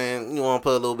know what I'm saying? You want to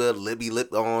put a little bit of lippy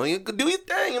lip on. You could do your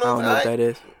thing. You I know don't know what that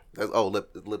is. That's,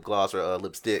 lip gloss or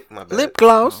lipstick. My bad. Lip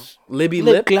gloss. Libby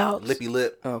lip. gloss. Lippy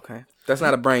lip. Oh, okay, that's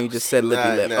not a brand. You just said lippy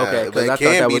Nah, lip. nah, Okay, but because it I thought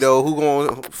can that be was though. Who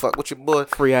gonna fuck with your boy?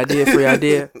 free idea. Free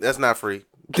idea. That's not free.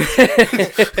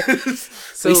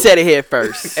 So We said it here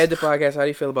first. at the podcast, how do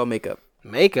you feel about makeup?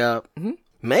 Makeup.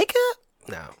 Makeup?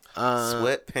 No.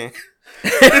 Sweatpants.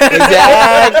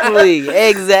 Exactly.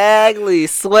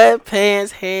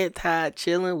 Sweatpants, head tied,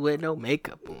 chilling with no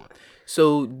makeup on.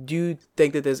 So, do you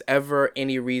think that there's ever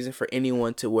any reason for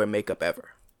anyone to wear makeup ever?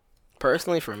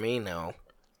 Personally, for me, no.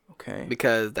 Okay.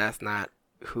 Because that's not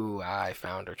who I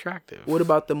found attractive. What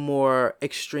about the more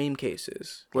extreme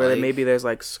cases where Like- maybe there's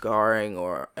like scarring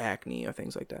or acne or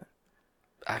things like that?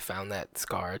 I found that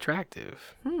scar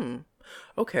attractive.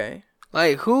 Okay.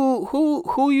 Like,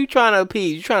 who you trying to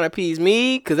appease? You trying to appease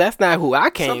me? Because that's not who I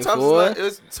came for.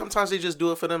 Sometimes they just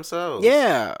do it for themselves.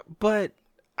 Yeah, but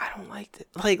I don't like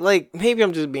that. Like maybe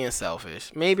I'm just being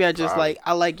selfish. Maybe I just Probably.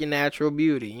 I like your natural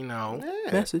beauty, Yeah.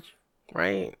 Message.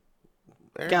 right?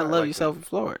 You Everybody gotta love like yourself and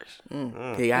flourish.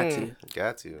 You got to. that.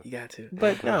 Got to. You got to.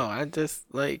 But no, I just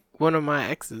like one of my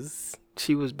exes.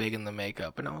 She was big in the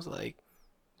makeup, and I was like,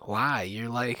 "Why? You're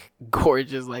like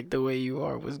gorgeous, like the way you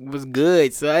are was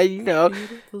good." So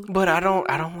but I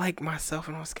don't like myself,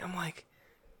 and I'm like,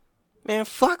 man,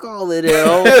 fuck all of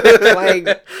them.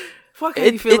 Like, Fuck how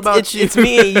you feel about you. It's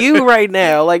me and you right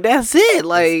now. Like, that's it.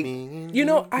 Like, You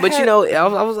know,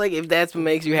 I was like, if that's what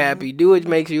makes you happy, do what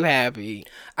makes you happy.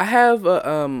 I have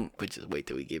a But just wait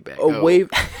till we get back.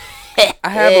 I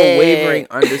have a wavering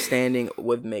understanding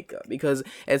with makeup because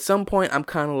at some point I'm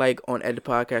kind of like on Ed the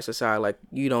Podcaster side, like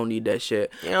you don't need that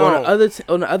shit. But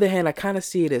on the other hand, I kind of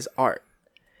see it as art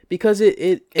because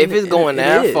if it's going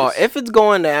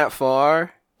that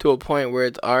far to a point where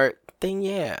it's art, then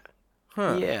yeah.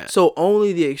 Huh. Yeah. So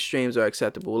only the extremes are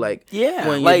acceptable. Like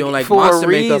when you're doing like for monster a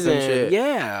reason, makeup and shit.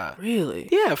 Yeah. Really?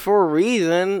 Yeah, for a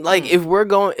reason. Like if we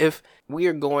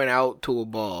are going out to a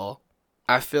ball,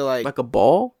 I feel like a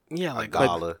ball? Yeah, like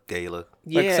gala. Yeah.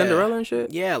 Like Cinderella and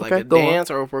shit? Yeah, like a dance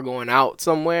or if we're going out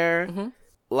somewhere. Mm-hmm.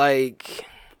 Like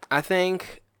I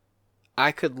think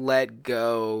I could let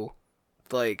go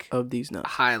like of these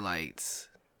highlights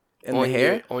in the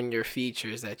hair on your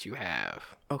features that you have.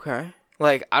 Okay.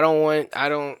 Like I don't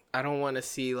want to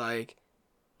see like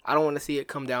I don't want to see it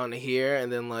come down to here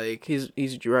and then like he's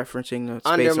referencing the space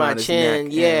under my chin.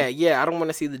 Neck. Yeah. I don't want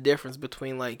to see the difference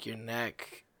between like your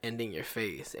neck ending your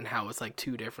face and how it's like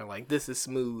two different. Like this is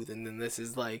smooth and then this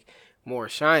is like more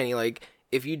shiny. Like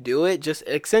if you do it, just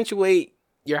accentuate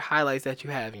your highlights that you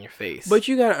have in your face. But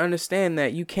you gotta understand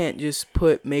that you can't just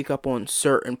put makeup on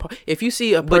certain parts. If you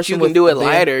see a person, but you can do it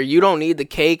lighter. You don't need to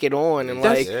cake it on and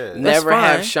never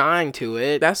have shine to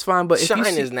it. That's fine. But shine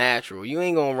is natural. You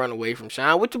ain't gonna run away from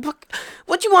shine. What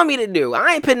you want me to do?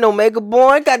 I ain't putting no makeup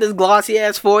on. I got this glossy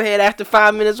ass forehead after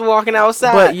 5 minutes walking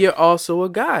outside. But you're also a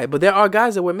guy. But there are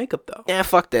guys that wear makeup though. Yeah,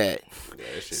 fuck that. Yeah,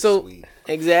 that shit's so sweet.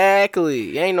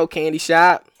 Exactly. Ain't no candy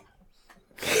shop.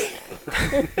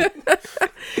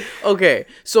 Okay,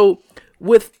 so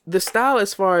with the style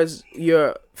as far as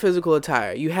your physical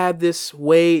attire, you have this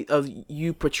way of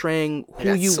you portraying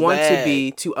who you want to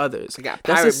be to others. I got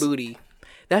pirate booty.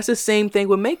 That's the same thing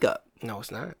with makeup. No, it's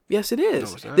not. Yes, it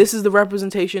is. No, it's not. This is the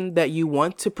representation that you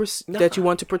want to that you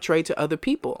want to portray to other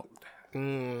people.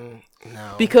 No.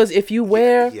 Because if you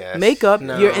wear makeup,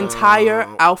 your entire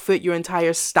outfit, your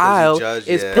entire style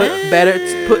is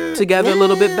put together a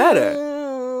little bit better.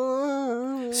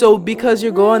 So because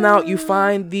you're going out, you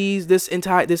find this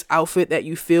outfit that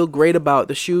you feel great about.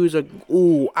 The shoes are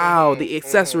ooh, ow, the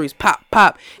accessories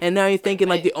pop, and now you're thinking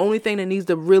like the only thing that needs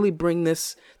to really bring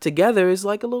this together is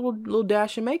like a little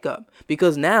dash of makeup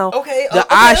because now the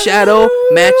eyeshadow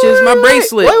matches my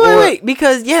bracelet. Wait,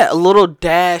 because a little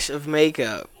dash of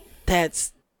makeup.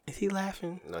 Is he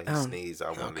laughing? No, he sneezed.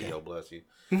 I want to bless you.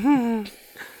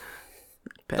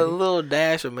 A little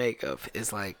dash of makeup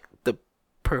is like the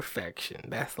perfection.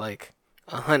 That's like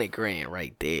 $100,000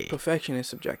 right there. Perfection is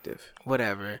subjective.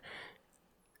 Whatever.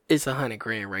 It's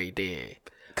 $100,000 right there.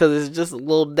 Cause it's just a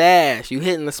little dash. You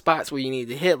hitting the spots where you need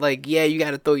to hit. Like, you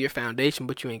got to throw your foundation,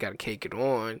 but you ain't got to cake it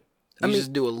on. You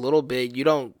just do a little bit. You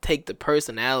don't take the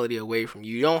personality away from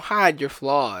you. You don't hide your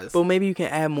flaws. But maybe you can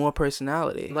add more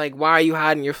personality. Like, why are you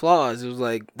hiding your flaws? It was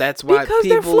like, that's why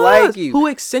people like you. Who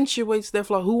accentuates their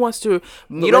flaws? Who wants to?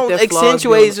 You don't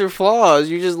accentuate your flaws.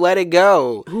 You just let it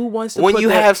go. Who wants to? When you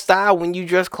have style, when you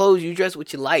dress clothes, you dress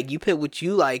what you like. You put what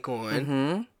you like on.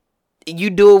 Mm-hmm. You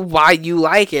do it why you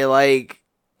like it. Like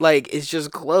it's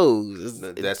just clothes.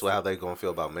 That's how they gonna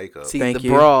feel about makeup. See,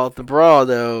 the bra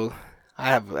though. I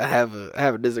have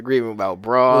a disagreement about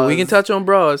bras. Well, we can touch on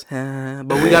bras,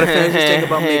 but we gotta finish this thing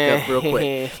about makeup real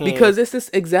quick because this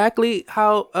is exactly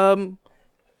how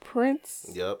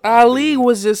Prince Ali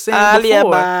was just saying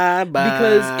before.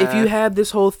 Because if you have this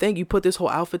whole thing, you put this whole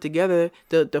outfit together,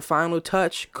 the final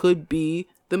touch could be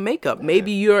the makeup.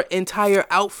 Maybe your entire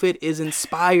outfit is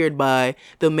inspired by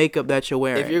the makeup that you're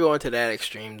wearing. If you're going to that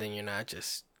extreme, then you're not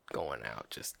just going out.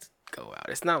 Just go out.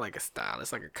 It's not like a style.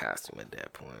 It's like a costume at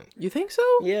that point. You think so?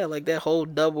 Yeah, like that whole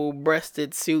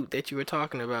double-breasted suit that you were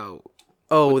talking about.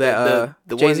 Oh, the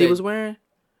Jay-Z was wearing?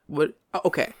 What? Oh,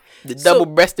 okay. The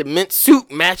double-breasted mint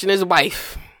suit matching his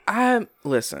wife.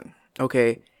 Listen,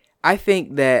 okay. I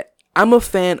think that I'm a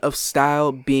fan of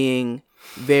style being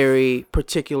very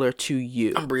particular to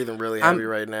you. I'm breathing really heavy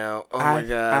right now. Oh my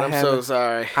God. I'm so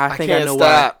sorry. I think can't I know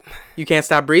stop. Why. You can't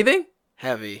stop breathing?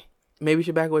 Heavy. Maybe you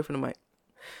should back away from the mic.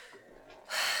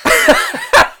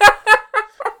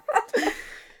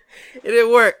 It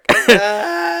didn't work.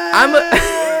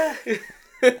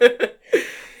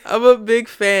 I'm a big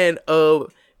fan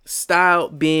of style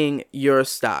being your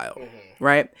style,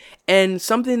 right? And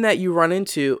something that you run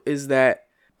into is that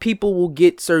people will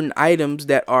get certain items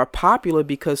that are popular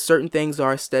because certain things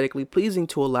are aesthetically pleasing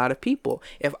to a lot of people.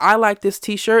 If I like this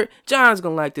t-shirt, John's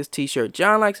gonna like this t-shirt.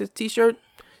 John likes this t-shirt,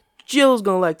 Jill's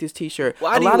gonna like this t-shirt.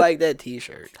 Why do you like that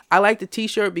t-shirt? I like the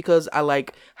t-shirt because I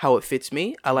like how it fits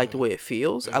me. I like the way it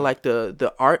feels. I like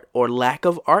the art or lack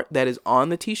of art that is on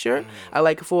the t-shirt. I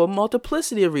like it for a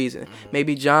multiplicity of reasons.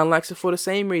 Maybe John likes it for the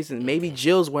same reason. Maybe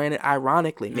Jill's wearing it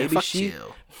ironically. Maybe she.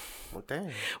 Jill. Well,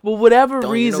 dang. Well, whatever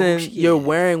Don't you know who reason she you're is?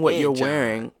 wearing what And you're John.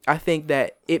 wearing, I think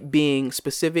that it being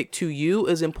specific to you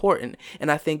is important. And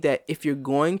I think that if you're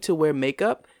going to wear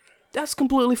makeup, that's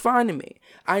completely fine to me.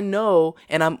 I know,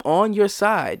 and I'm on your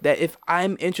side, that if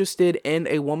I'm interested in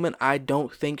a woman, I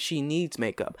don't think she needs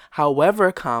makeup.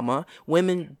 However,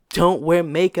 women don't wear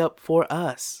makeup for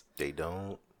us. They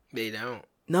don't. They don't.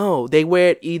 No, they wear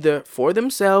it either for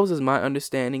themselves, as my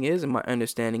understanding is, and my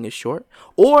understanding is short,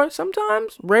 or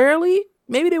sometimes, rarely,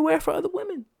 maybe they wear it for other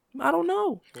women. I don't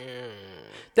know.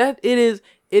 That it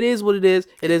is what it is.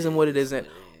 It isn't what it isn't.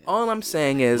 All I'm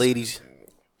saying is, Ladies,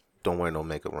 don't wear no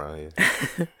makeup around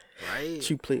here. Right?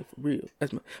 you play it for real.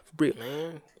 That's for real.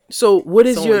 Man. So, what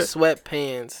is It's your? only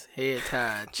sweatpants, hair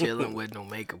tied, chilling with no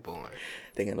makeup on.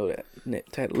 I think I know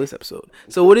that title of this episode.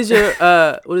 So, what is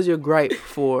your gripe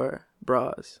for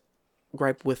bras?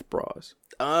 Gripe with bras.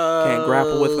 Can't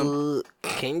grapple with them.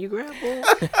 Can you grapple?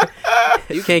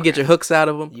 You can't get your hooks out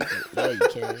of them. Yeah, you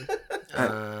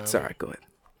can. Sorry, go ahead.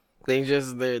 They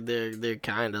just they're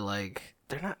kind of like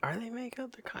they're not. Are they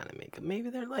makeup? They're kind of makeup. Maybe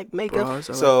they're like makeup. Bras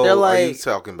are So They're are you like-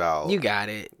 talking about? You got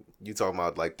it. You talking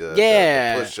about like the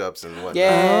push-ups and whatnot?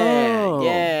 Yeah. Oh,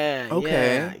 Yeah.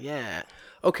 okay. Yeah.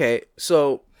 Okay,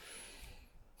 so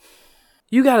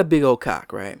you got a big old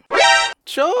cock, right?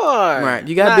 Sure. Right,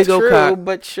 you got a Not big old true, cock.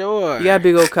 but sure. You got a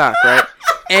big old cock, right?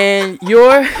 And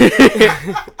your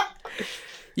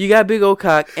you got a big old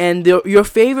cock, and your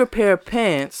favorite pair of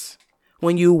pants,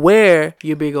 when you wear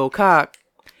your big old cock,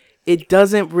 it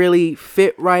doesn't really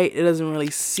fit right. It doesn't really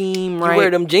seem You right.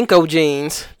 wear them Jinko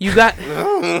jeans. You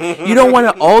don't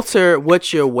want to alter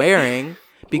what you're wearing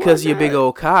because of your big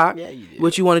old cock. Yeah, you do.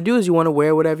 What you want to do is you want to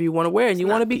wear whatever you want to wear, and you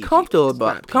want to be comfortable It's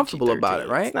about not comfortable PG-13. about it,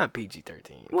 right? It's not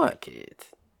PG-13. What? Kids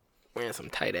wearing some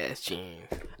tight ass jeans.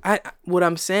 What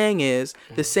I'm saying is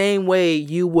the same way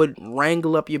you would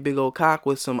wrangle up your big old cock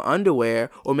with some underwear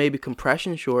or maybe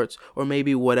compression shorts or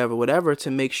maybe whatever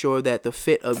to make sure that the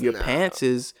fit of your pants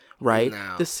is right.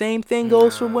 No. The same thing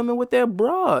goes for women with their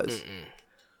bras.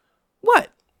 What?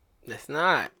 That's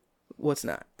not. What's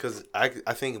not? Because I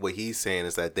think what he's saying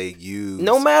is that they use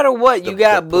No matter what, you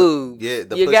got boobs. Yeah,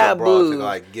 the you push-up got bras boobs. to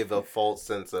like give a false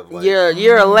sense of like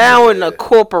You're allowing a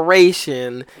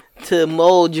corporation to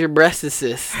mold your breast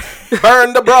assist.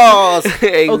 burn the bras.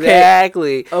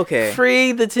 Exactly. Okay.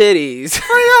 Free the titties.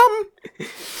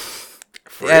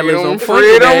 Adler's on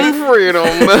Freedom, point,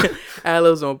 freedom.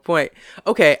 Adler's on point.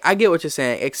 Okay, I get what you're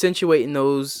saying. Accentuating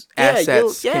those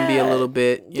assets can be a little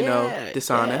bit, you know,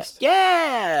 dishonest.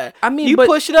 Yeah. I mean, you but-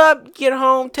 push it up, get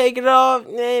home, take it off,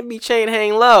 and be chain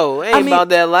hang low. Ain't mean, about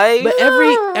that life. But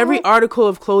every article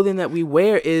of clothing that we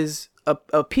wear is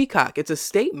a peacock. It's a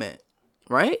statement,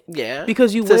 right? yeah,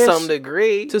 Because you to wear some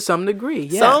degree. To some degree,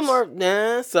 yes. Some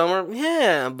are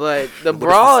yeah, but the What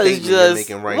bra is the is statement you're just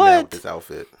making right what? now with this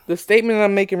outfit. The statement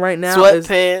I'm making right now is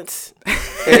Sweatpants,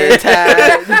 hair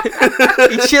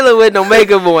tied. You chilling with no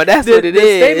makeup on. That's what it the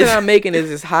is. statement I'm making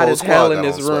is it's hot Whole as hell squad in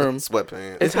got this on room.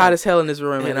 Sweatpants. It's hot as hell in this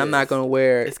room, It and I'm not is. gonna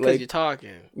wear It's because like you're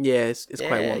talking. yeah, it's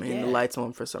quite Yeah, warm and the yeah. lights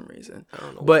on for some reason. I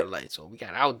don't know But- what the lights on. We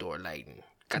got outdoor lighting.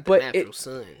 Got the But natural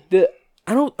sun.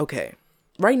 Okay.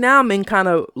 Right now I'm in kind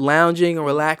of lounging and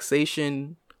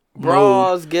relaxation mode.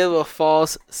 Bras give a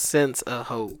false sense of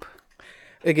hope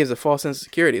It gives a false sense of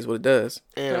security is what it does.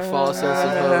 and a false sense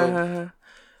of hope.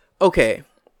 Okay.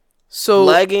 So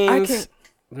Leggings,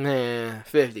 man,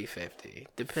 50-50.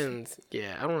 Depends.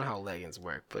 Yeah, I don't know how leggings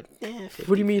work, but yeah, 50,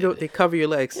 What do you mean they cover your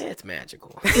legs? Yeah, it's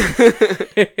magical.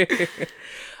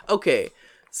 Okay.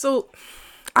 So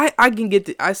I can get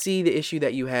I see the issue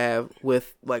that you have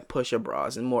with like push-up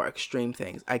bras and more extreme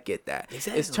things. I get that.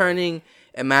 Exactly. It's turning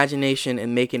imagination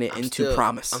and making it into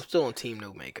promise. I'm still on team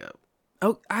no makeup.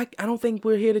 Oh, I don't think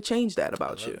we're here to change that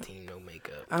about you. Team no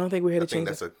makeup. I don't think we're here to I think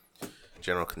change that's that. a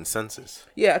general consensus.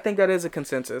 Yeah, I think that is a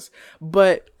consensus.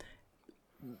 But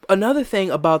another thing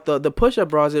about the push-up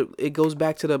bras, it goes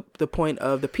back to the point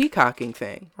of the peacocking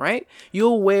thing, right?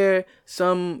 You'll wear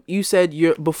some. You said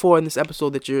before in this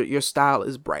episode that your style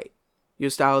is bright, your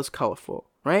style is colorful,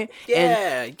 right?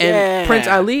 Yeah, And Prince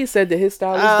Ali said that his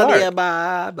style is dark. Yeah,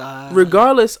 bye.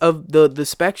 Regardless of the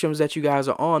spectrums that you guys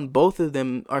are on, both of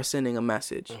them are sending a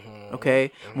message.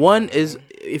 Okay, one is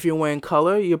if you're wearing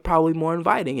color, you're probably more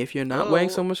inviting. If you're not wearing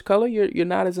so much color, you're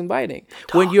not as inviting.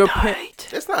 When you're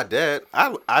It's not that.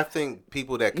 I think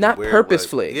people that can Not wear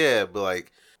purposefully. yeah, but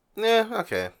like Yeah,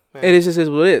 okay. Yeah. It is just is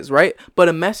what it is, right? But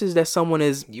a message that someone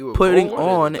is You were putting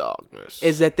born in on darkness.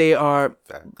 is that they are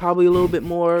Fact. probably a little bit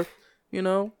more, you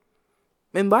know,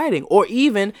 inviting, or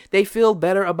even they feel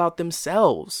better about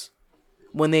themselves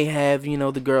when they have, you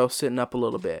know, the girl sitting up a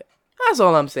little bit. That's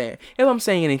all I'm saying. If I'm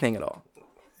saying anything at all,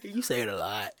 You say it a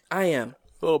lot. I am,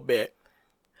 A little bit.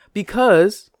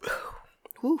 because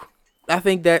Whew. I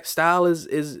think that style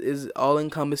is all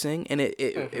encompassing, and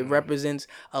it represents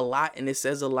a lot, and it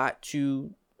says a lot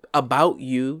about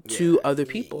you to other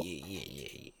people.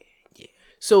 Yeah.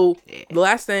 So the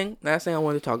last thing I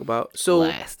wanted to talk about. So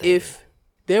Last thing. if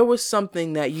there was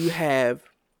something that you have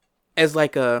as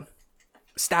like a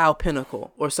style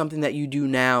pinnacle, or something that you do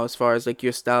now as far as like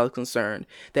your style is concerned,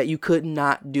 that you could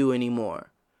not do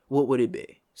anymore, what would it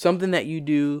be? Something that you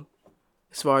do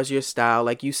as far as your style,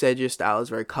 like you said, your style is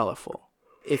very colorful.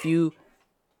 If you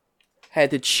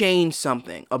had to change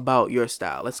something about your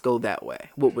style, let's go that way,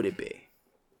 what would it be?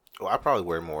 Well, I probably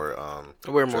wear more. I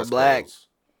wear more dress black. clothes.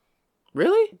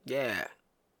 Really? Yeah.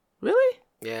 Really?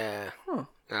 Yeah. Huh.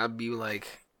 I'd be like,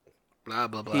 blah,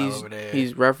 blah, blah He's over there.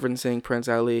 he's referencing Prince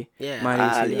Ali. yeah.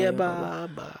 Mighty City, Yeah, blah, blah,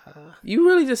 blah, blah. You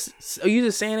really are you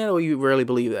just saying that, or you really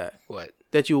believe that? What?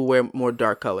 That you will wear more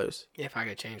dark colors? If I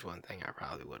could change one thing, I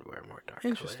probably would wear more dark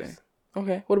Interesting. colors.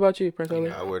 Okay. What about you, Prince Ali?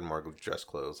 I wear more dress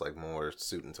clothes, like more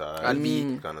suit and tie, I'd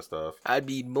be- kind of stuff. I'd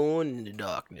be born in the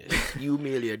darkness. You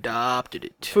merely adopted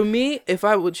it. For me, if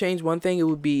I would change one thing, it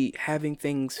would be having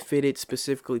things fitted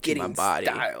specifically to my body.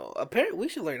 style. Apparently, we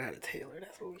should learn how to tailor.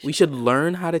 That's what we should. We should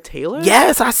learn how to tailor?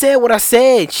 Yes, I said what I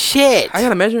said. Shit. I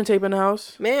got a measuring tape in the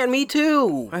house. Man, me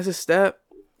too. That's a step.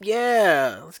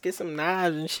 Yeah, let's get some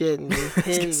knives and shit. And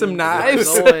Get some knives.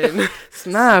 Going.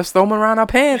 Some knives, throw them around our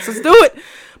pants. Let's do it.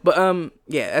 But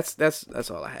yeah,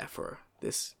 that's all I have for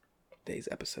this day's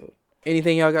episode.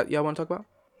 Anything y'all want to talk about?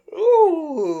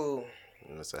 Ooh.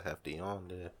 It's a hefty on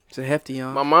there. It's a hefty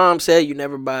on. My mom said you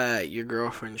never buy your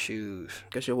girlfriend shoes.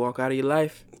 Guess you'll walk out of your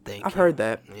life. Thank I've you. heard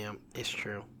that. Yeah, it's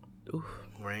true. Oof.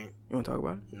 Right? You want to talk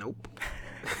about it? Nope.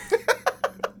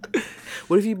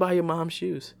 What if you buy your mom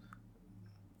shoes?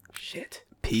 Shit.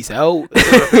 Peace out.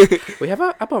 Wait, have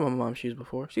I bought my mom shoes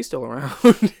before? She's still around.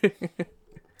 I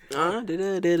don't think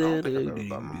I've ever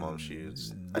bought my mom's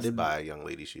shoes. I did buy a young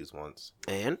lady shoes once.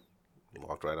 And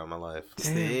Walked right out of my life.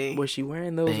 see, Was she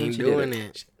wearing those they when ain't she doing did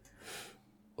it?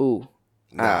 it. Ooh.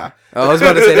 Nah. Oh, I was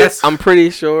about to say that's. I'm pretty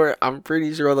sure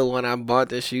the one I bought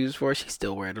the shoes for, she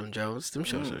still wear them Jones. Them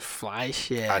shoes are fly as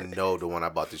shit. I know the one I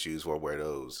bought the shoes for wear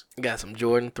those. Got some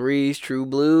Jordan 3s, True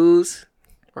Blues.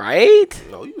 Right?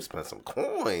 No, you spent some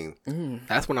coin.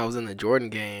 That's when I was in the Jordan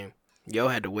game. Yo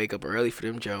had to wake up early for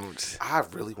them Jones. I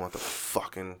really want the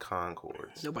fucking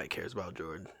Concords. Nobody cares about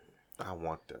Jordan. I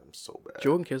want them so bad.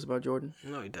 Jordan cares about Jordan.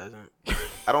 No, he doesn't.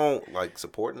 I don't like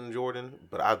supporting Jordan,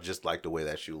 but I just like the way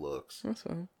that shoe looks. That's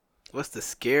fine. What's the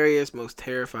scariest, most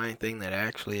terrifying thing that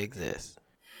actually exists?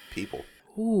 People.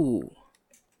 Ooh.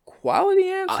 Quality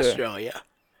answer. Australia.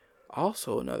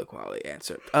 Also another quality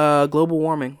answer. Global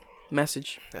warming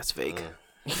message. That's fake.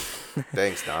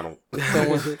 Thanks, Donald.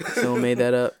 Someone made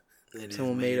that up. It is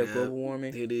Someone made up global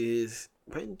warming. It is.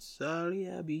 Prince Ali,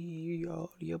 I be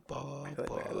all your I feel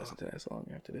like I gotta listen to that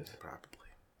song after this. Probably.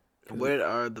 What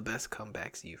are the best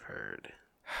comebacks you've heard?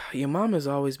 Your mom has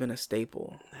always been a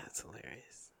staple. That's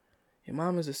hilarious. Your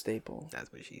mom is a staple.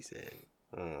 That's what she said.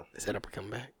 Mm. Is that up a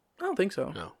comeback? I don't think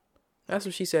so. No. That's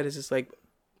what she said. Is just like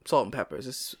salt and pepper.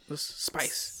 It's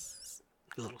spice.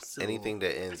 A little silver. Anything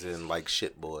that ends in like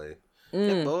shit boy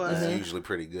Yeah, boy. is usually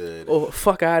pretty good. Oh,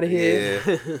 fuck out of here.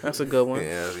 Yeah. That's a good one.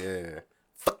 Yeah.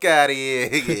 Fuck out of here.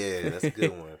 Yeah, that's a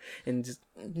good one. And just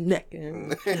neck. Boy,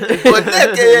 naked.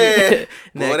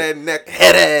 Boy, that neck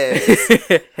head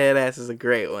ass. Head ass is a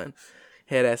great one.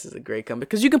 Head ass is a great comeback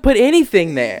because you can put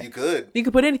anything there. You could. You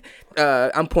can put any.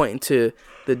 I'm pointing to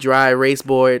the dry erase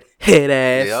board. Head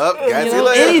ass. Yup. Got You you know,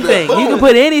 later. anything. You Boom. can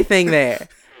put anything there.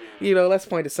 You know, let's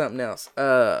point to something else.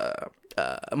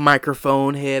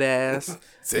 Microphone head ass.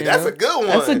 See, You that's know? a good one.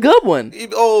 That's a good one. You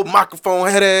old microphone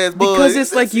head ass boy. Because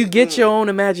it's like you get your own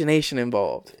imagination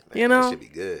involved. You That know? should be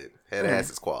good. Head ass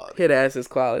is quality. Head ass is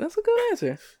quality. That's a good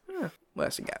answer. Yeah. What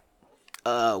else you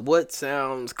got? What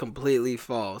sounds completely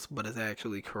false but is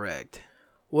actually correct?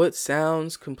 What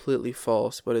sounds completely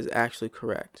false but is actually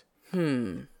correct?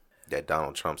 That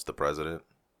Donald Trump's the president.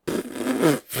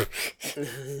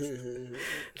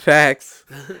 Facts.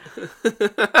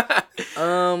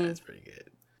 That's pretty good.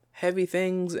 Heavy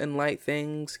things and light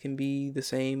things can be the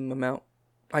same amount.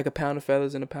 Like a pound of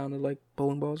feathers and a pound of like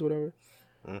bowling balls or whatever.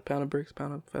 Pound of bricks,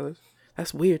 pound of feathers.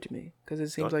 That's weird to me because it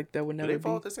seems like that would Do never they be.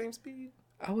 fall at the same speed?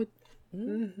 I would.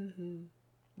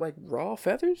 Like raw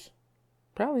feathers?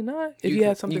 Probably not. If you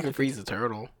had something, you can freeze a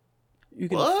turtle. You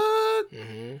can What?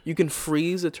 You can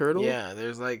freeze a turtle. Yeah,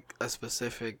 there's like a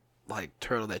specific like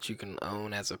turtle that you can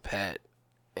own as a pet,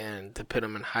 and to put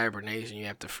them in hibernation, you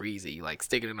have to freeze it. You like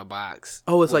stick it in a box.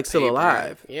 Oh, it's with like still paper.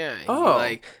 alive. Yeah. Oh. You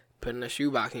like put it in a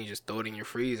shoebox and you just throw it in your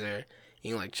freezer.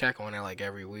 You can like check on it like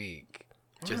every week,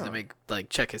 just to make like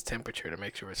check his temperature to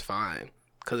make sure it's fine.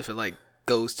 Because if it like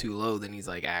goes too low, then he's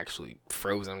like actually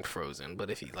frozen.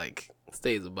 But if he like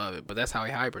stays above it, but that's how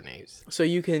he hibernates. So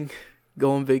you can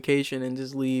go on vacation and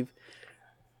just leave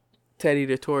Teddy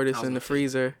the tortoise in the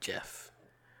freezer. Jeff.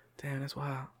 Damn, that's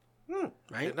wild.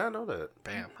 I did not know that.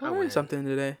 Bam. I I learned win. something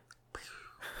today.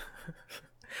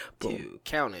 Two.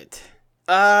 Count it.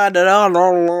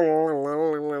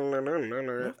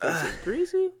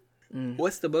 Greasy?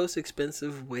 What's the most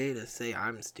expensive way to say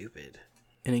I'm stupid?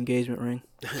 An engagement ring.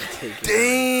 Take it.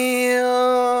 Damn.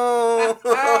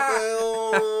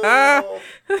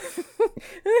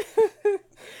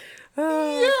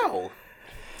 Yo.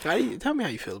 Tell me how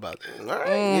you feel about that. All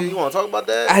right. You want to talk about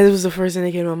that? It was the first thing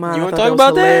that came to my mind. You I want to thought talk was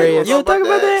about that? hilarious. You want to talk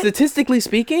about that? Statistically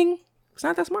speaking, it's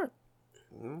not that smart.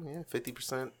 Yeah,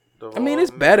 50%. I mean,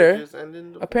 it's better. marriages end in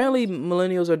divorce. Apparently,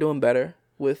 millennials are doing better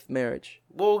with marriage.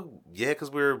 Well, yeah,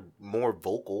 because we're more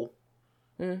vocal.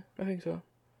 Yeah, I think so.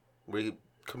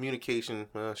 Communication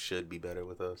should be better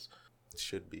with us. It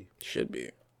should be. Should be.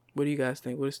 What do you guys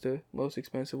think? What is the most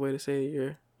expensive way to say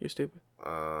you're stupid?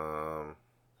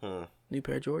 New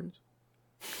pair of Jordans?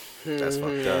 That's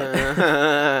fucked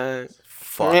up.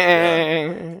 Fucked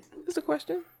up. That's a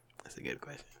question. That's a good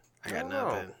question. I got don't know.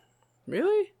 nothing.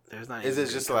 Really? There's not. Is even it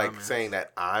good just like comments. saying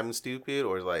that I'm stupid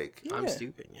or like I'm Yeah.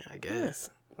 stupid? Yeah, I guess.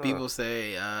 People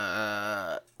say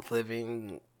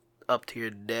living up to your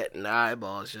debt and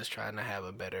eyeballs, just trying to have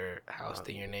a better house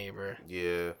than your neighbor,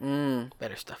 yeah.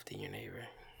 better stuff than your neighbor.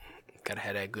 Gotta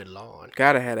have that good lawn.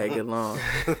 Gotta have that good lawn.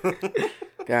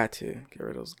 Got to. Get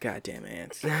rid of those goddamn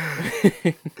ants. Shout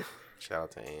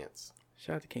out to ants.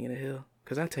 Shout out to King of the Hill.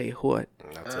 Because I tell you what.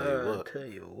 I'll tell you what. Tell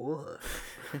you what.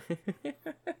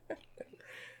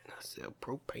 I sell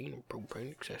propane and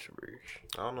propane accessories.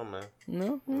 I don't know, man.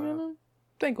 No.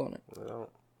 Think on it. I don't.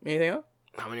 Anything else?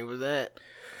 How many was that?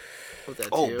 Was that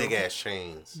Oh, two? big ass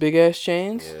chains. Big ass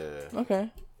chains? Yeah.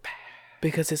 Okay.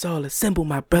 Because it's all a symbol,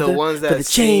 my brother. The ones for that the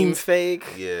seem chains. fake,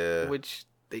 Yeah. which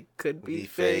they could be Be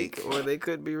fake, fake. or they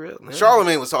could be real.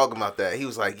 Charlamagne was talking about that. He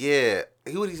was like, yeah.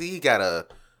 He got a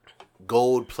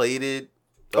gold plated.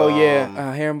 Oh,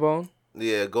 yeah. Herringbone.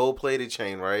 Yeah, gold plated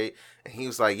chain, right? And he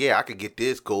was like, yeah, I could get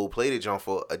this gold plated joint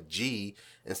for a G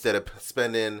instead of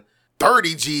spending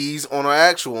 30 G's on an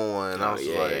actual one. And I was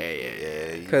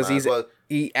yeah. Because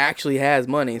he actually has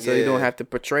money, so you don't have to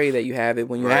portray that you have it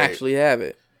when you actually have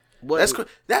it.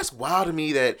 That's wild to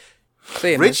me that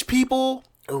Say it, rich people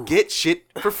get shit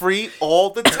for free all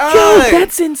the time. Yo,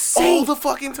 that's insane. All the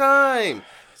fucking time.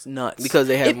 It's nuts. because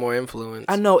they have more influence.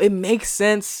 I know, it makes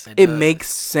sense. It It does. makes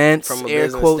sense. From a Air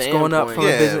business quotes going up standpoint. from a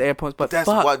Yeah. business air quotes, but That's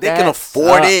fuck, why they that can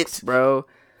afford sucks, it. bro.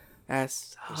 That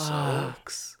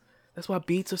sucks. That's why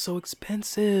beats are so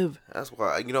expensive. That's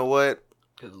why, you know what?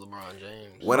 Because LeBron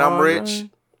James. When I'm rich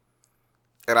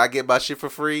and I get my shit for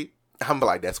free, I'm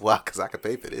like, that's why, because I can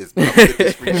pay for this. I'm gonna get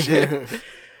this free shit.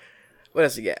 What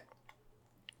else you got?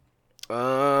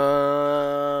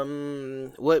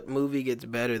 What movie gets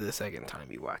better the second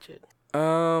time you watch it?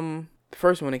 The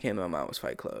first one that came to my mind was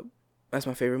Fight Club. That's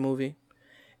my favorite movie.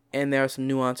 And there are some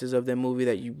nuances of that movie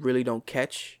that you really don't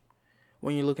catch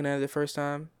when you're looking at it the first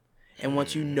time. And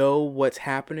once you know what's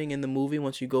happening in the movie,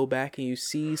 once you go back and you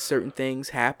see certain things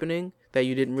happening that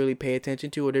you didn't really pay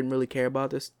attention to or didn't really care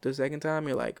about this the second time,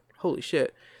 you're like, holy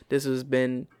shit, this has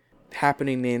been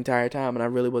happening the entire time and I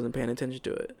really wasn't paying attention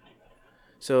to it.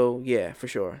 So, yeah, for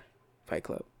sure. Fight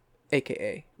Club.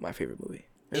 AKA my favorite movie.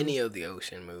 Any of the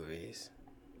ocean movies.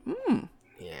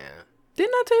 Yeah.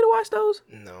 Didn't I tell you to watch those?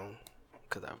 No.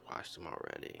 Because I've watched them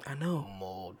already. I know.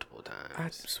 Multiple times. I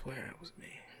swear it was me.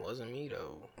 Wasn't me,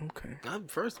 though. Okay.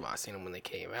 First of all, I seen them when they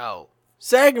came out.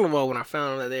 Second of all, when I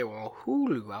found out that they were on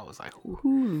Hulu, I was like,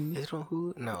 Hulu? Is it on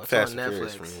Hulu? No, it's Fast on and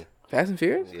Furious Netflix. for me. Fast and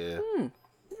Furious? Yeah.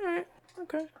 All right.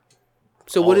 Okay.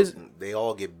 So what is... They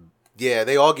all get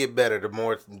better the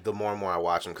more and more I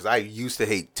watch them. Because I used to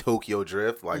hate Tokyo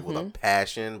Drift with a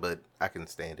passion, but I can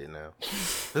stand it now.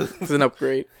 It's an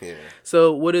upgrade. Yeah.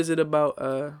 So what is it about,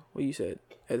 what you said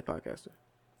at the podcaster?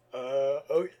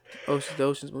 The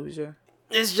Ocean's movies, yeah?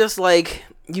 It's just like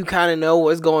you kind of know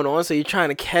what's going on, so you're trying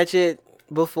to catch it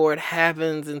before it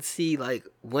happens and see like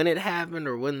when it happened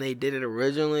or when they did it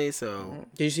originally. So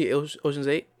Did you see Ocean's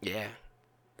 8? yeah,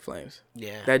 Flames.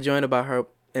 yeah. That joint about her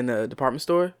in the department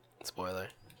store? Spoiler.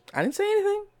 I didn't say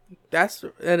anything. That's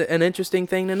an interesting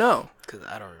thing to know. Because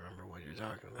I don't remember what you're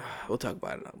talking about. We'll talk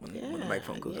about it when the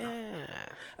microphone goes out. Yeah.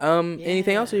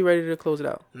 Anything else? Or are you ready to close it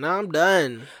out? No, I'm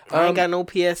done. I ain't got no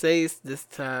PSAs this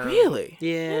time. Really?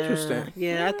 Yeah. Interesting.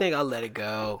 Yeah, I think I'll let it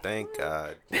go. Thank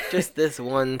God. Just this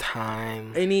one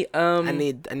time. Any I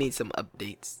need some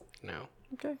updates. No.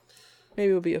 Okay. Maybe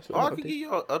it'll be Oh, I can give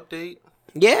you an update.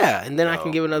 Yeah, and then I No,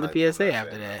 can give another not PSA that.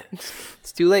 after that.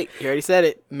 It's too late. You already said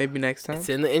it. Maybe next time. It's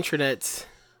in the intranets.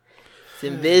 It's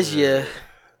in Visya.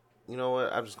 You know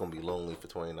what? I'm just gonna be lonely for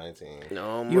 2019.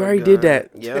 Oh You my already God. did that.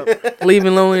 Yep.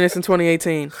 Leaving loneliness in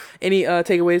 2018. Any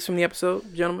takeaways from the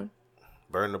episode, gentlemen?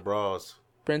 Burn the bras.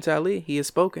 Prince Ali, he has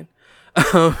spoken. At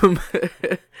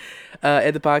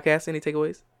the podcast, any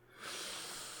takeaways?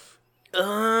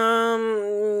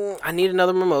 I need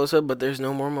another mimosa, but there's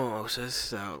no more mimosas,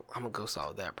 so I'm gonna go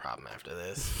solve that problem after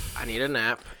this. I need a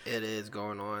nap. It is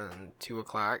going on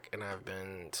 2:00, and I've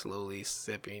been slowly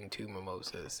sipping 2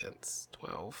 mimosas since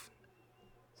 12.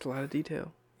 It's a lot of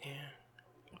detail. Yeah,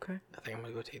 Okay. I think I'm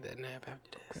gonna go take that nap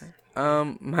after this.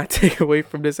 My takeaway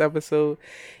from this episode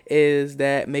is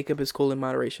that makeup is cool in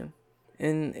moderation.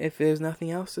 And if there's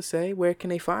nothing else to say, where can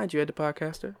they find you at the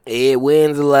podcaster? It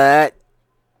wins a lot.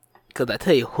 Cause I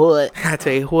tell you what, I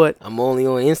tell you what. I'm only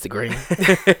on Instagram.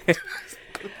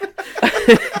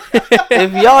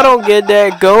 If y'all don't get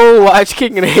that, go watch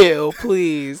King of the Hill,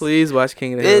 please. Please watch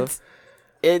King of the Hill.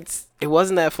 It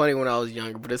wasn't that funny when I was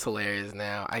younger, but it's hilarious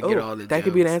now. I get all the that jokes.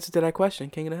 could be the answer to that question,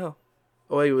 King of the Hill.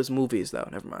 Oh, it was movies though.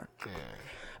 Never mind.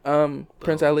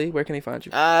 Prince Ali, where can they find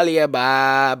you? Alia,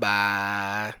 bye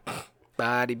bye.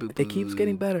 Body boo. It keeps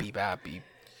getting better. Beep, bop, beep.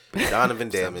 Donovan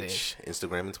Damage.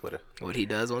 Instagram and Twitter. What he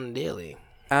does on the daily.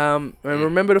 And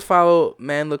remember to follow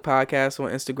Man Look Podcast on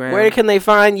Instagram. Where can they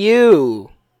find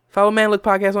you? Follow Man Look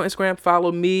Podcast on Instagram. Follow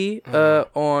me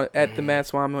on at the Mad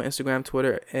Swami on Instagram,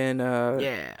 Twitter, and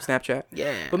Snapchat.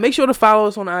 Yeah. But make sure to follow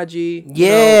us on IG.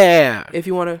 Yeah. If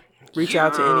you want to reach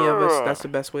out to any of us, that's the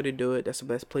best way to do it. That's the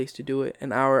best place to do it.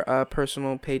 And our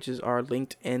personal pages are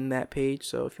linked in that page.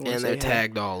 So if you want to, And they're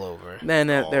tagged all over. Man,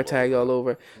 they're tagged all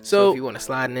over. So if you want to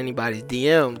slide in anybody's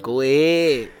DM, go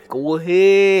ahead. Go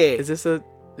ahead. Is this a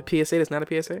PSA that's not a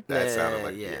PSA? That sounded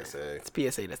like PSA. It's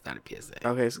PSA that's not a PSA.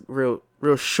 Okay, it's real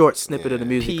short snippet of the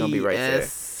music gonna be right there.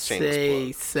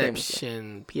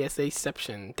 PSA-ception.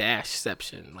 PSA-ception.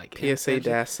 Dash-ception. Like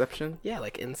PSA-ception? Yeah,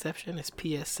 like Inception is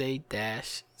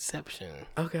PSA-ception.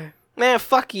 Okay. Man,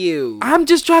 fuck you. I'm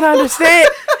just trying to understand.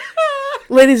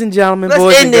 Ladies and gentlemen, Let's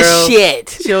boys end and this girls, shit.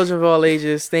 children of all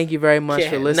ages, thank you very much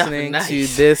for listening to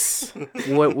this,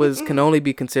 what can only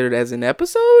be considered as an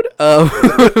episode of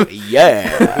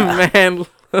Man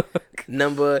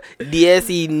Number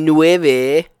 19.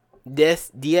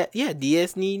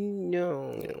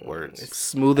 Words.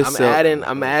 Smooth as I'm silk. adding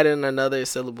another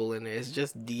syllable in there. It's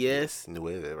just DS.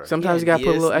 Nueve, right? Sometimes Yeah, you gotta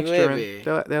put a little Diez extra Nueve.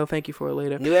 in. They'll thank you for it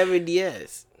later. Nueve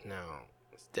DS. No,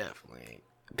 it's definitely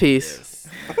Peace. DS.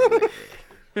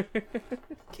 Can't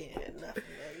have nothing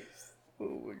else.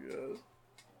 Oh my god.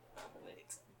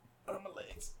 My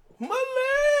legs. My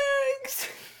legs.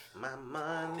 My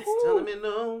mind is telling me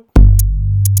no.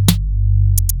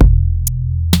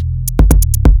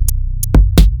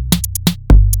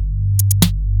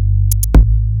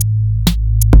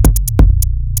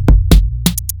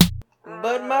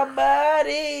 But my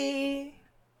body